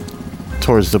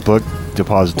book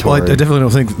depository. Well, I definitely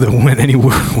don't think that went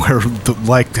anywhere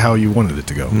like how you wanted it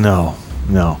to go. No.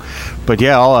 But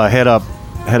yeah, I'll head up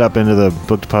into the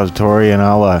book depository, and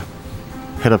I'll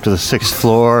head up to the 6th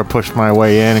floor, push my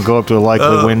way in, and go up to a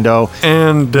likely window.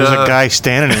 And There's a guy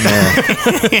standing in there,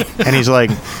 and he's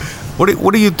like,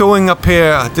 what are you doing up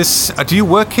here? Do you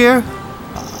work here?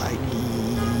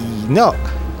 "No,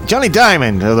 Johnny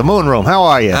Diamond, of the Moon Room. How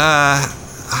are you?"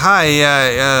 Hi,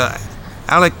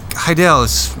 Alec Heidel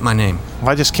is my name.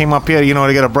 I just came up here,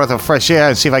 to get a breath of fresh air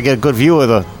and see if I get a good view of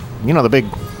the big.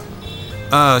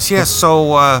 Yeah,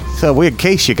 so, It's a weird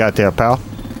case you got there, pal.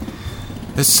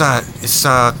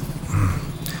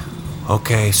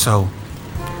 okay, so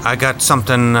I got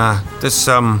something, I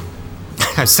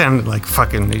sounded like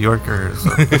fucking New Yorker.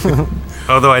 So.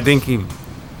 Although I think he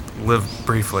lived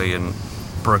briefly in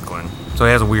Brooklyn, so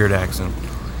he has a weird accent.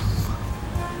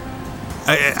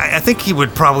 I think he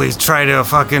would probably try to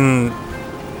fucking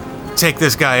take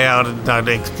this guy out and not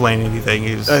explain anything.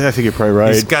 I think you're probably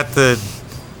right.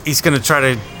 He's gonna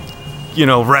try to,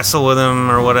 wrestle with him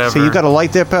or whatever. So you got a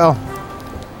light there, pal?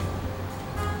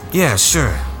 Yeah,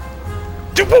 sure.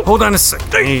 Hold on a sec.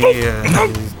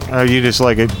 Or you just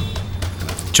like it?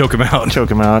 Choke him out. Choke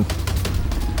him out.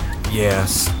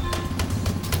 Yes.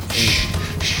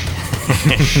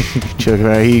 Choke him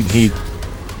out. He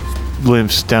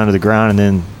limps down to the ground, and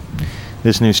then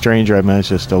this new stranger I met is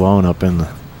just alone up in the...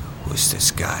 Who's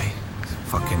this guy?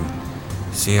 Fucking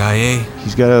CIA?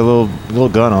 He's got a little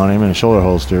gun on him and a shoulder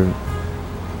holster.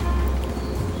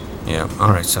 Yeah,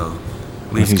 alright, so...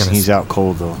 He's out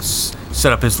cold, though.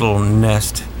 Set up his little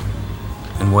nest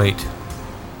and wait.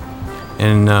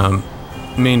 And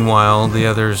meanwhile, the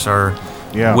others are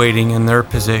waiting in their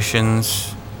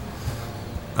positions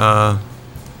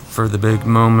for the big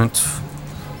moment.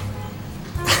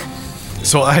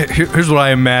 So here's what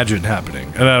I imagine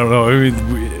happening, and I don't know. I mean,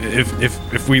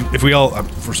 if we all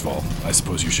first of all, I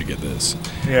suppose you should get this.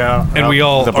 Yeah. And we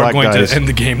all are going guys. to end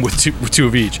the game with two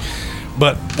of each.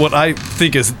 But what I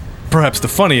think is perhaps the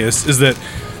funniest is that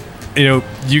you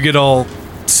get all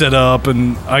set up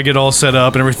and I get all set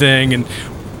up and everything, and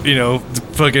the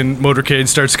fucking motorcade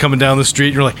starts coming down the street.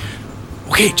 And you're like,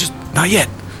 okay, just not yet.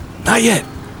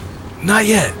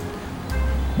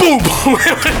 Boom!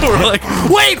 We're like,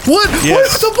 wait, what?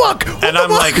 Yes. What the fuck? And I'm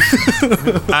like,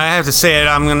 I have to say it.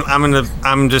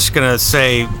 I'm just gonna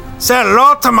say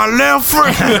hello to my little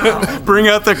friend. Bring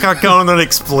out the cocoon that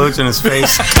explodes in his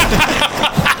face.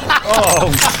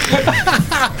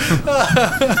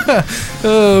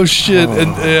 Oh shit!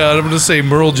 And I'm gonna say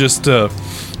Merle just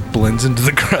blends into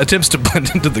the attempts to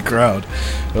blend into the crowd.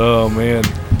 Oh man.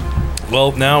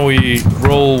 Well, now we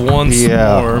roll once more.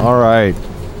 Yeah. All right.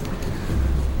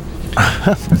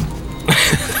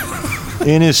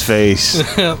 In his face.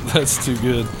 That's too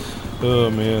good. Oh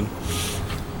man.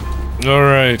 All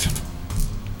right.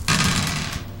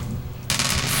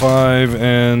 5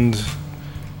 and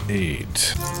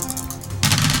 8.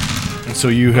 And so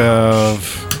you have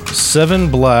 7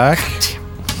 black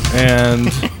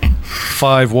and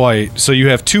 5 white. So you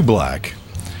have 2 black.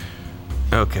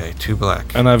 Okay, 2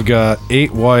 black. And I've got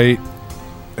 8 white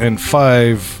and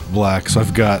 5 black. So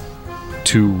I've got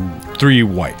 3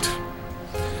 white.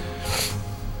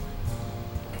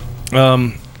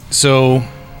 So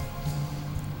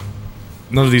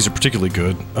none of these are particularly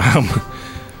good.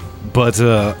 But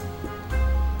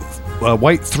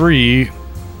white 3,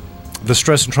 the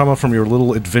stress and trauma from your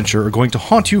little adventure are going to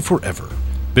haunt you forever.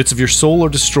 Bits of your soul are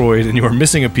destroyed, and you are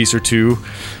missing a piece or two.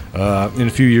 In a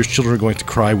few years, children are going to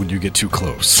cry when you get too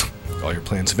close. All your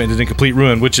plans have ended in complete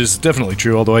ruin, which is definitely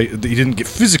true, although you didn't get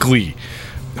physically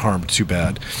harmed too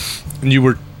bad. And you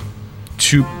were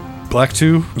black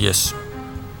 2? Yes.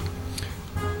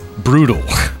 Brutal.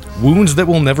 Wounds that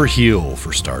will never heal,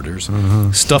 for starters.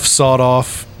 Mm-hmm. Stuff sawed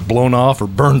off, blown off, or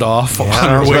burned off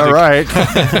on your way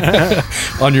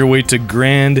on your way to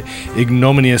grand,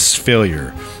 ignominious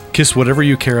failure. Kiss whatever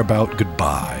you care about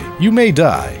goodbye. You may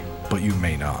die, but you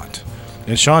may not.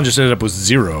 And Sean just ended up with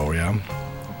 0, yeah?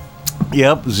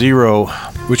 Yep, 0.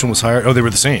 Which one was higher? Oh, they were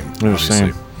the same. They were the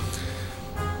same.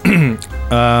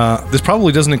 This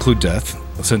probably doesn't include death,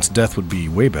 since death would be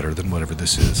way better than whatever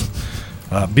this is.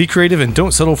 Be creative and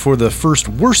don't settle for the first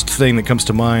worst thing that comes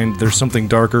to mind. There's something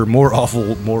darker, more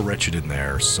awful, more wretched in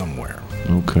there somewhere.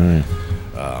 Okay.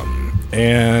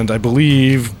 And I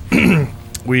believe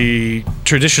we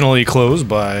traditionally close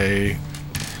by...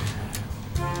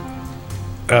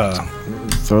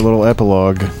 It's our little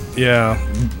epilogue. Yeah.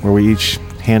 Where we each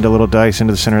hand a little dice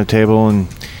into the center of the table and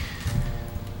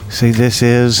say this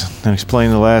is, and explain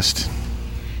the last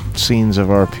scenes of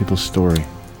our people's story.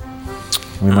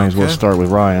 We might as well start with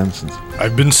Ryan. Since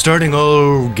I've been starting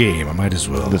all game. I might as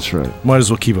well. That's right. Might as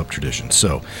well keep up tradition.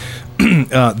 So,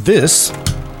 this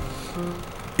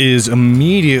is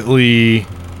immediately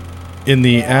in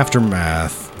the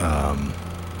aftermath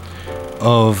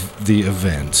of the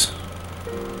event,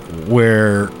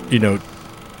 where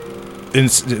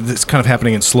it's kind of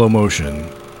happening in slow motion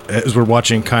as we're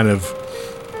watching kind of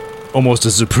almost a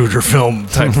Zapruder film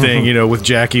type thing, with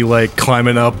Jackie like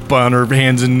climbing up on her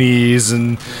hands and knees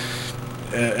and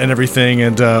everything,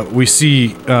 and we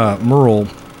see Merle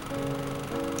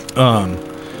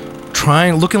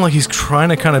looking like he's trying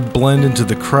to kind of blend into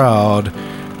the crowd,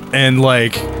 and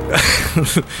like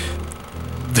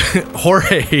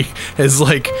Jorge is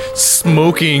like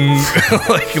smoking,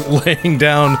 like laying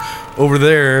down over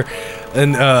there,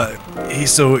 and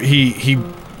he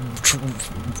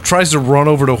tries to run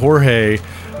over to Jorge,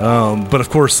 but of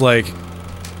course,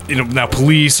 now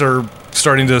police are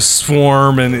starting to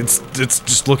swarm, and it's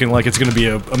just looking like it's going to be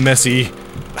a messy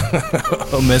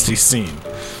a messy scene.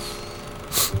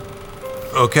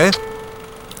 Okay.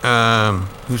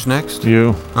 Who's next?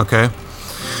 You. Okay.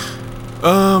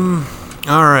 All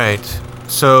right.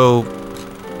 So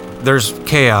there's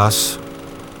chaos,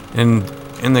 and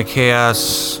in the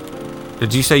chaos,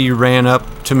 did you say you ran up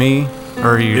to me,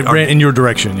 or you? It ran in your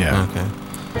direction, yeah. Okay.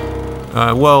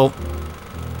 Well,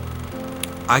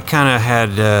 I kind of had,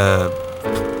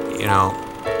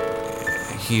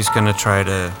 he's gonna try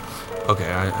to. Okay,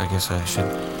 I guess I should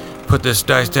put this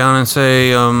dice down and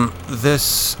say,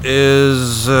 this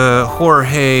is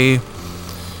Jorge.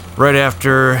 Right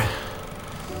after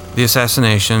the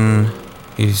assassination,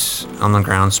 he's on the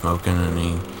ground smoking, and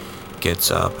he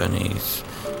gets up, and he's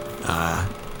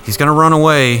gonna run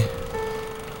away,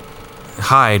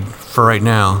 hide for right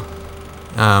now.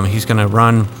 He's gonna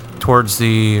run towards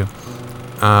the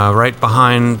right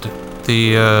behind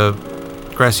the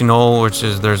grassy knoll, which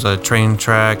is there's a train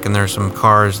track and there's some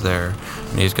cars there,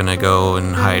 and he's gonna go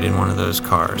and hide in one of those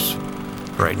cars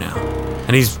right now.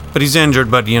 And he's injured,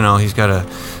 but he's gotta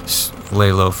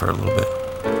lay low for a little bit.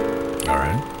 All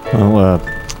right. Well,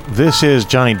 this is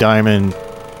Johnny Diamond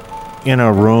in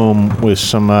a room with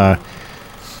some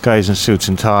guys in suits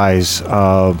and ties,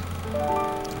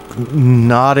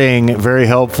 nodding very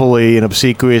helpfully and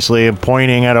obsequiously and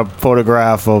pointing at a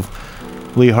photograph of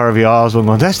Lee Harvey Oswald,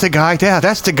 going, "That's the guy. Yeah,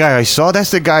 that's the guy I saw.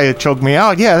 That's the guy that choked me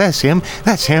out. Yeah, that's him.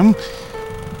 That's him."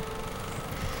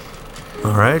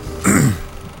 All right.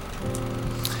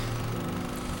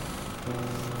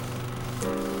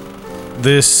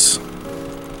 This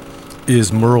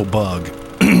is Merle Bug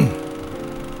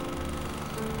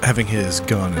having his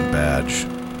gun and badge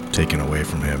taken away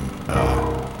from him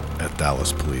at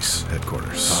Dallas Police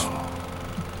Headquarters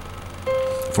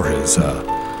for his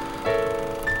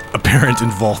apparent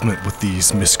involvement with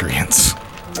these miscreants.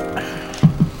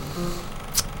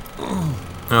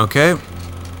 Okay.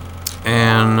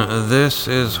 And this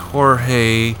is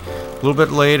Jorge. A little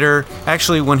bit later,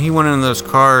 actually, when he went in those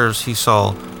cars, he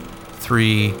saw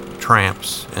 3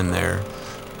 tramps in there.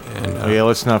 And Yeah,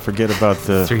 let's not forget about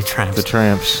the 3 tramps. The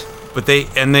tramps. But he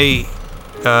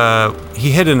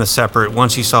hid in a separate.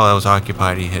 Once he saw it was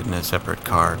occupied, he hid in a separate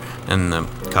car, and the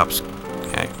cops,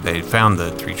 they found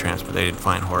the 3 tramps, but they didn't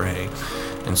find Jorge,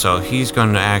 and so he's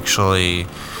going to actually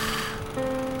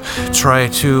try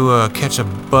to catch a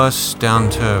bus down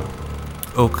to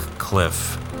Oak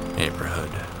Cliff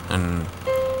neighborhood, and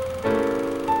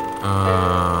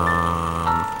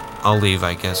I'll leave,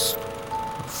 I guess,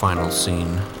 final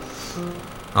scene.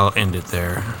 I'll end it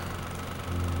there.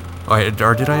 Or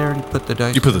did I already put the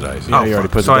dice? You put the dice. Yeah, you already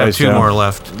put so the I have dice 2 down. more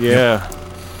left. Yeah.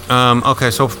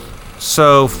 Okay, so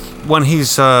when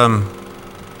he's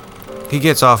he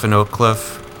gets off in Oak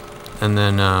Cliff, and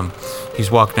then he's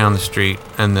walking down the street,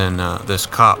 and then this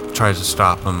cop tries to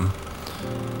stop him,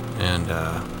 and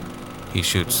he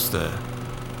shoots the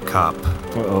cop,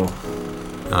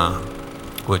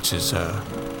 which is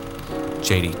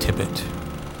J.D. Tippett.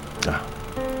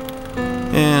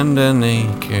 And then he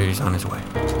carries on his way.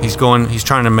 He's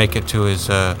trying to make it to his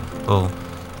little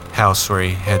house where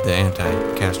he had the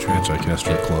anti-Castro.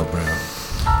 Anti-Castro club,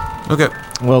 right? Okay.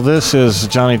 Well, this is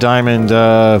Johnny Diamond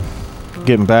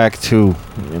getting back to,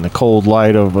 in the cold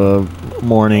light of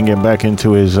morning, getting back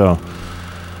into his the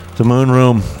moon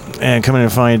room and coming to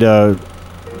find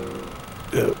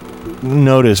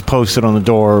notice posted on the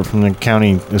door from the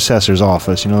county assessor's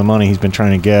office. The money he's been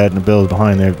trying to get and the bills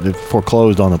behind there. They've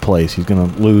foreclosed on the place. He's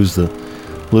going to lose the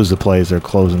place. They're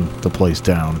closing the place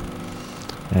down,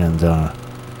 and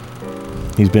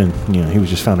he's been, he was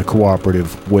just found a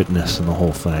cooperative witness in the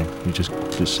whole thing. He just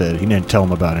said he didn't tell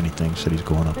him about anything. Said he's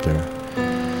going up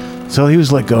there. So he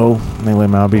was let go, and they let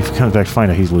him out. But he comes back to find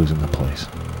out he's losing the place.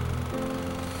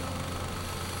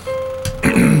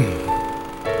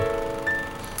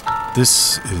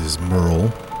 This is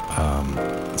Merle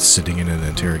sitting in an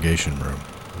interrogation room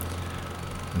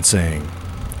and saying,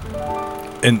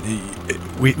 and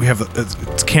we have a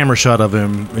camera shot of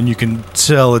him, and you can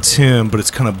tell it's him, but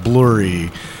it's kind of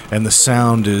blurry, and the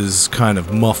sound is kind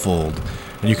of muffled,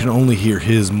 and you can only hear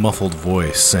his muffled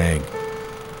voice saying,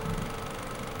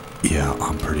 "Yeah,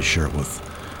 I'm pretty sure with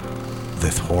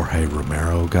this Jorge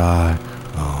Romero guy,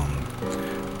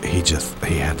 he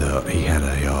had a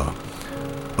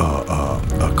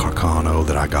Carcano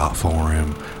that I got for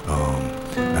him.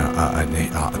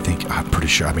 I'm pretty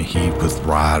sure. I mean, he was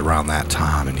right around that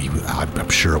time, and I'm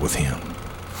sure it was him."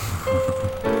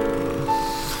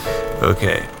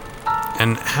 Okay.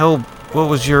 And what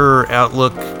was your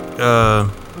outlook?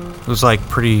 It was like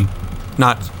pretty,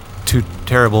 not too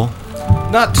terrible.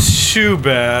 Not too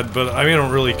bad, but I mean, I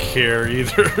don't really care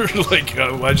either. Like,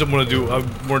 I just want to do. I'm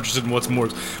more interested in what's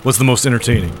the most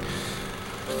entertaining.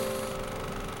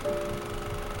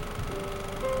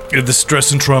 The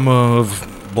stress and trauma of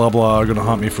blah blah are gonna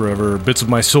haunt me forever. Bits of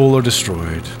my soul are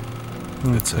destroyed,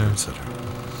 etc., etc.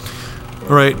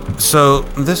 Right. So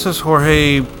this is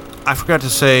Jorge. I forgot to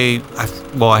say.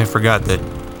 I forgot that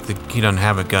he doesn't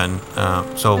have a gun.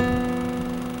 So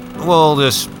we'll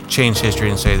just change history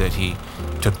and say that he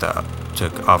took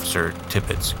Officer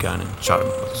Tippett's gun and shot him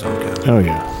with his own gun. Oh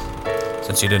yeah.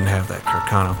 Since he didn't have that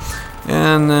Carcano.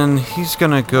 And then he's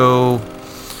gonna go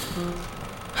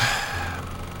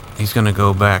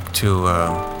back to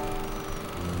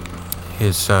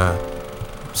his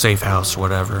safe house,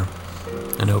 whatever,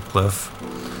 in Oak Cliff.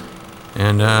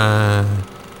 And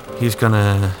he's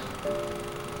gonna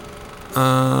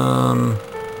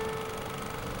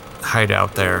hide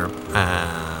out there.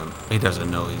 He doesn't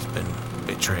know he's been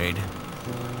betrayed.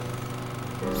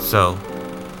 So,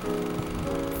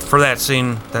 for that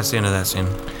scene, that's the end of that scene.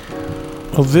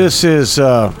 Well, this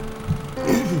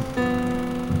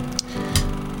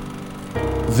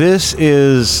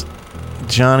is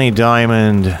Johnny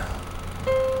Diamond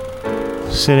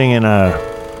sitting in a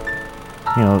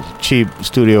cheap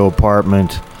studio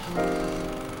apartment,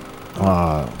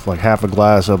 like half a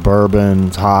glass of bourbon,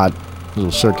 it's hot,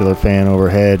 little circular fan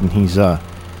overhead, and he's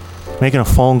making a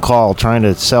phone call trying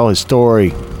to sell his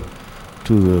story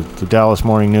to the Dallas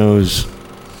Morning News,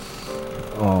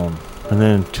 and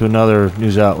then to another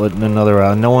news outlet and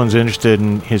another. No one's interested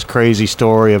in his crazy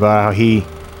story about how he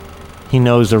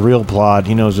knows the real plot.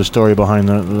 He knows the story behind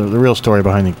the real story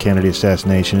behind the Kennedy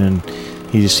assassination, and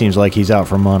he just seems like he's out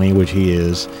for money, which he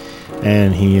is.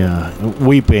 And he,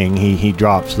 weeping, he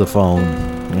drops the phone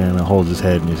and holds his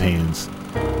head in his hands.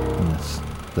 And that's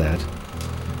that.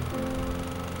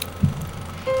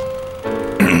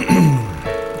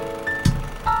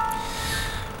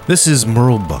 This is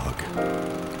Merle Bug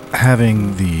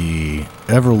having the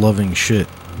ever-loving shit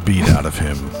beat out of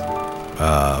him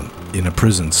in a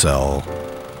prison cell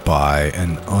by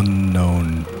an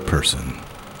unknown person.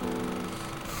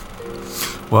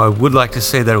 Well, I would like to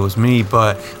say that it was me,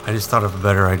 but I just thought of a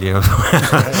better idea.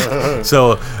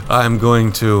 So I'm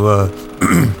going to,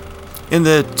 in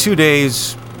the 2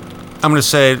 days, I'm going to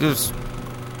say, just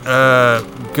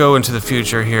go into the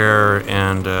future here,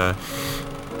 and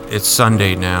it's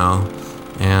Sunday now,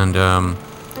 and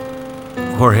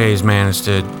Jorge's managed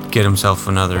to get himself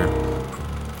another.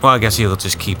 Well, I guess he'll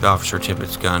just keep Officer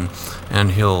Tippett's gun,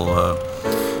 and he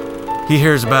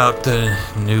hears about the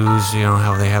news,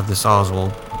 how they have this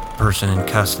Oswald person in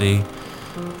custody,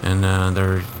 and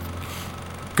they're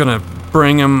gonna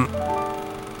bring him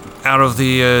out of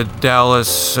the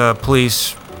Dallas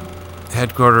police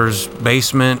headquarters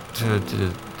basement to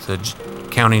the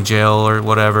county jail or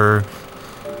whatever.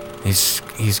 He's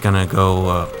gonna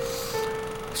go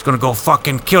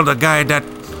fucking kill the guy that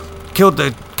killed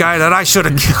the guy that I should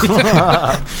have killed.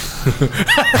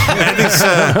 And he's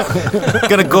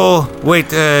gonna go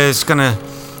he's gonna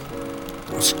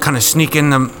kind of sneak in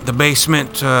the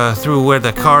basement through where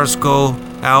the cars go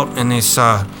out, and he's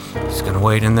gonna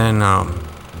wait, and then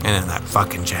that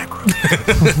fucking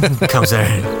jackrabbit comes there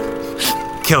and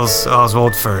kills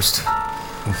Oswald first.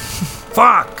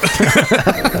 Fuck!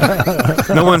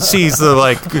 No one sees the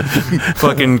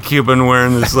fucking Cuban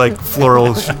wearing this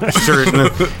floral shirt.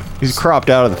 He's cropped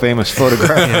out of the famous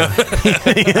photograph.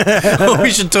 Oh,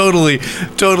 we should totally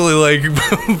put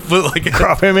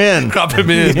crop him in. Crop him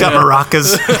in. He's got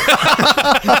maracas.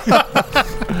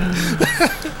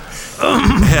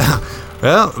 Yeah.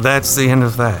 Well, that's the end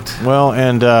of that. Well,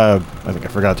 and I think I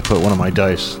forgot to put one of my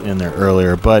dice in there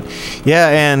earlier, but yeah,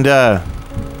 and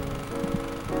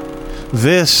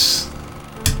this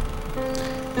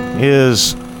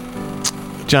is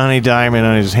Johnny Diamond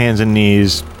on his hands and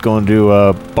knees going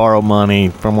to borrow money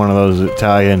from one of those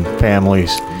Italian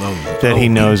families that he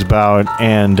knows about,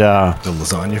 and the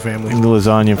lasagna family. The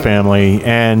lasagna family,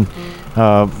 and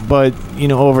but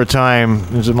over time,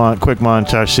 there's a quick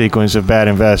montage sequence of bad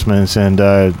investments and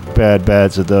bad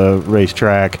bets at the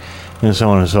racetrack, and so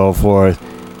on and so forth,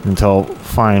 until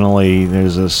finally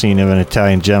there's a scene of an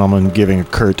Italian gentleman giving a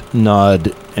curt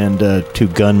nod, and two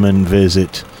gunmen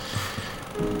visit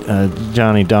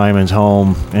Johnny Diamond's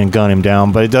home and gun him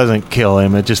down, but it doesn't kill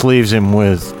him. It just leaves him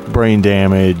with brain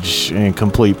damage and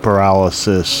complete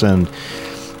paralysis, and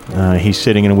he's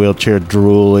sitting in a wheelchair,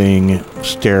 drooling,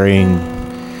 staring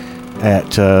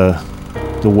at the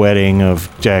wedding of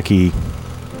Jackie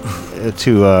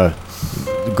to the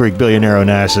Greek billionaire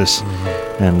Onassis,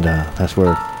 and that's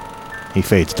where he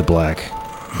fades to black.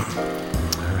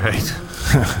 All right.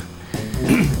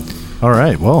 All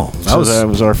right. Well, That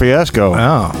was our fiasco.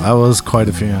 wow, that was quite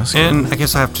a fiasco. And I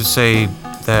guess I have to say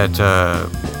that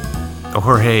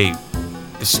Jorge,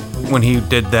 when he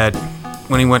did that,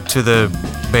 when he went to the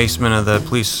basement of the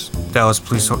Dallas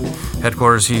Police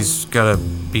Headquarters, he's got to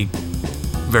be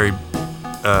very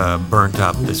burnt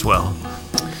up as well.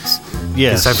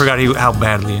 Yes. I forgot how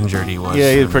badly injured he was.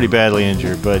 Yeah, he was pretty badly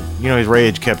injured, but his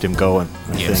rage kept him going.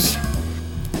 I Yes.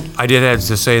 think. I did have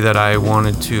to say that I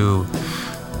wanted to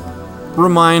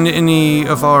remind any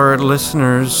of our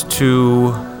listeners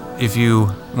to, if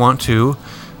you want to,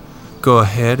 go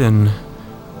ahead and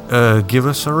give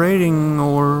us a rating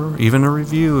or even a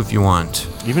review if you want.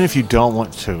 Even if you don't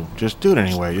want to, just do it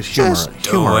anyway. Just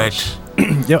humor us.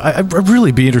 Yeah, I'd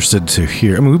really be interested to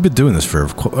hear. I mean, we've been doing this for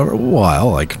a while,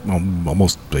 like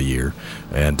almost a year,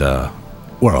 and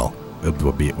well, it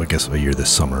will be, I guess, a year this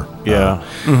summer. Yeah.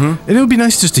 And it would be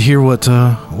nice just to hear what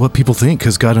people think,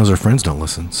 because God knows our friends don't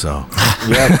listen. So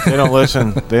Yeah, they don't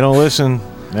listen. They don't listen,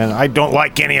 and I don't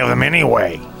like any of them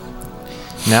anyway.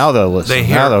 Now they'll listen.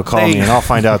 Now they'll call me, and I'll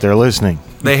find out they're listening.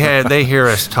 They hear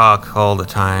us talk all the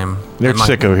time. They're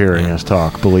sick of hearing us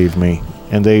talk, believe me.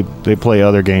 And they play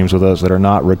other games with us that are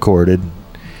not recorded.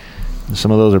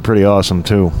 Some of those are pretty awesome,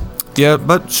 too. Yeah,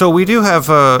 but so we do have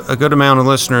a good amount of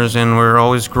listeners, and we're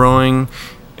always growing.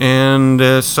 And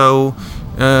yeah,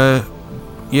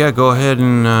 go ahead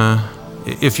and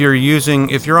if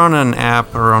you're on an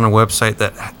app or on a website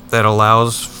that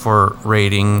allows for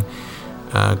rating,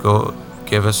 go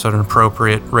give us an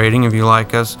appropriate rating if you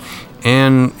like us.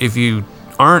 And if you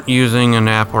aren't using an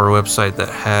app or a website that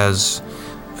has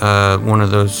one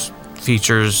of those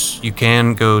features, you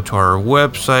can go to our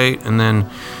website, and then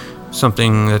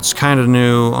something that's kind of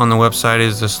new on the website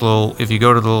is this little, if you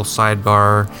go to the little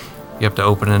sidebar, you have to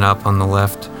open it up on the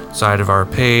left side of our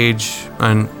page,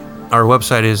 and our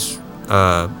website is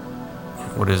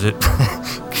what is it?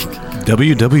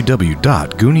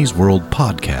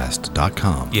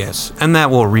 www.gooniesworldpodcast.com. Yes, and that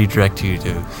will redirect you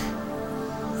to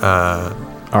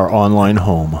Our online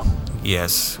home.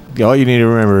 yes. All you need to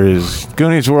remember is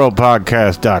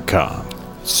GooniesWorldPodcast.com.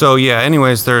 So yeah,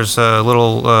 anyways, there's a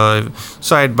little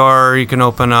sidebar you can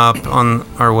open up on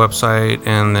our website,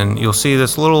 and then you'll see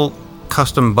this little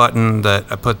custom button that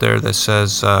I put there that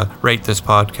says rate this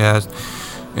podcast,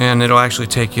 and it'll actually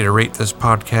take you to rate this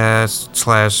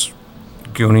podcast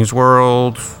 / Goonies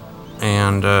World,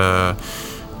 and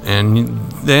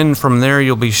then from there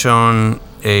you'll be shown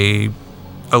a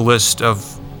list of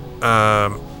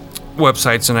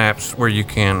websites and apps where you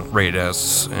can rate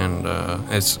us, and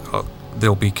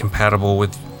they'll be compatible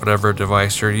with whatever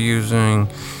device you're using.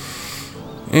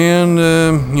 And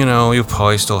you'll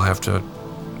probably still have to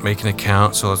make an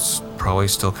account, so it's probably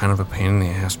still kind of a pain in the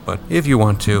ass, but if you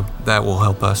want to, that will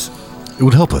help us. It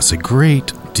would help us a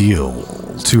great deal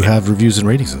to have reviews and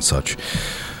ratings and such.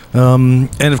 And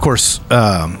of course,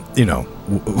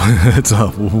 it's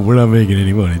we're not making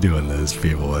any money doing this,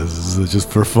 people. This is just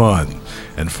for fun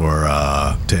and for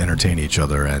to entertain each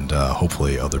other and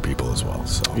hopefully other people as well.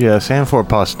 So Yes, and for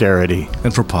posterity.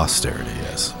 and for posterity,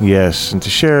 yes. Yes, and to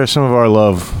share some of our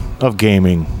love of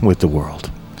gaming with the world.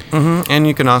 And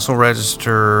you can also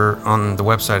register on the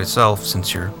website itself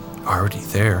since you're already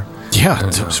there. Yeah,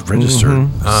 just register.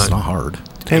 It's not hard.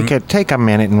 Take a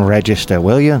minute and register,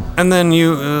 will you? And then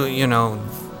you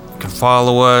can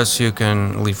follow us, you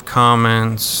can leave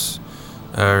comments,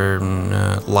 or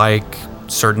like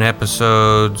certain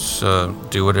episodes,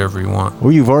 do whatever you want.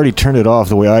 Well, you've already turned it off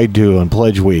the way I do on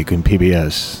Pledge Week in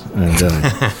PBS. And,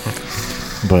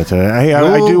 but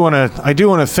I do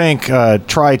want to thank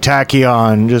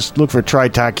Tritachyon. Just look for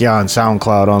Tritachyon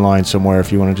SoundCloud online somewhere.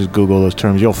 If you want to just Google those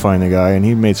terms, you'll find the guy. And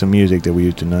he made some music that we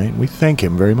used tonight. We thank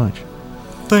him very much.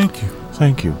 Thank you.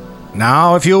 Thank you.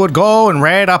 Now, if you would go and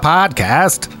rate a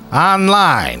podcast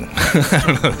online.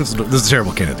 This is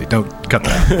terrible, Kennedy. Don't cut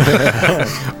that.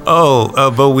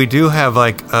 But we do have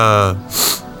like a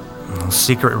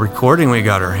secret recording we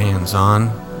got our hands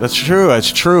on. That's true.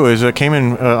 That's true. It came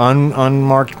in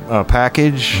unmarked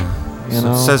package. You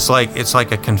know? It says it's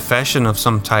like a confession of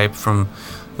some type from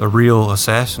the real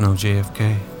assassin of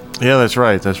JFK. Yeah, that's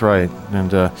right. That's right.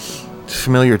 And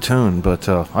familiar tune, but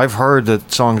I've heard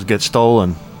that songs get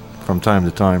stolen from time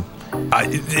to time.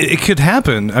 It could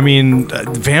happen. I mean,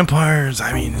 vampires,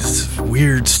 it's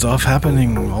weird stuff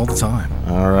happening all the time.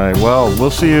 All right. Well, we'll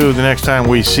see you the next time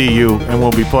we see you, and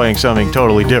we'll be playing something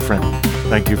totally different.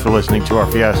 Thank you for listening to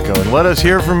our fiasco, and let us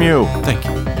hear from you. Thank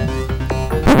you.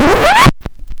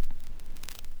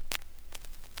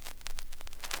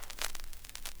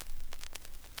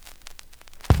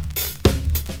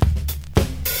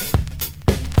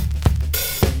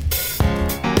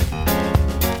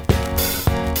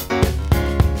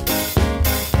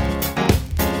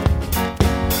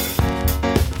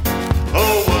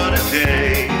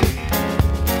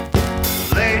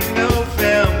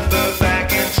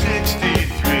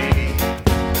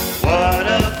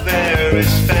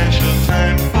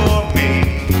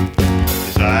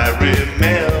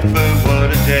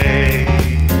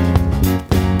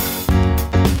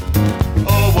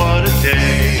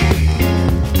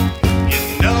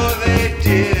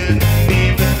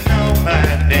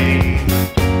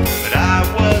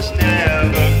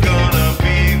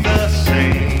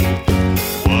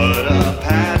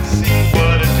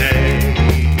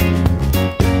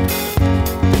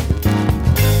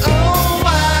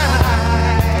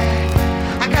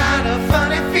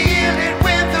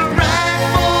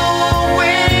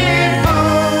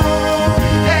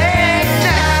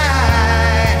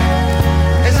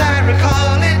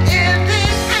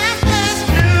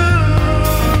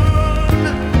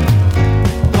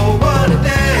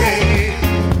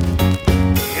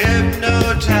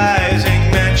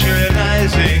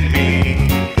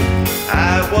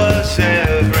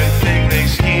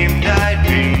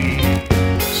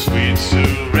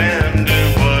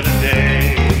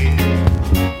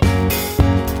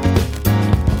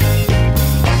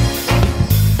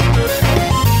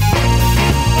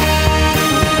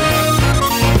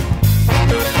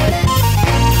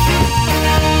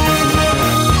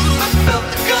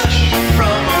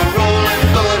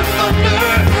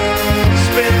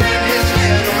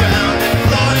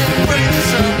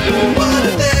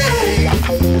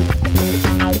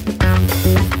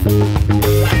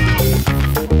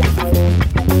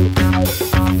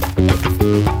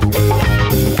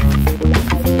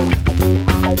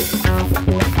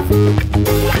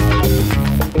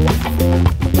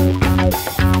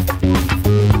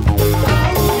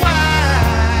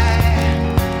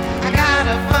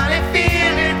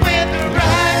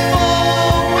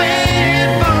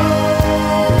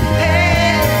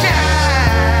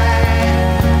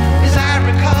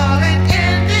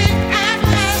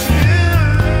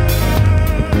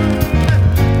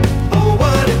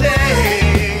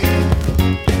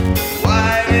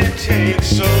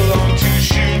 so long to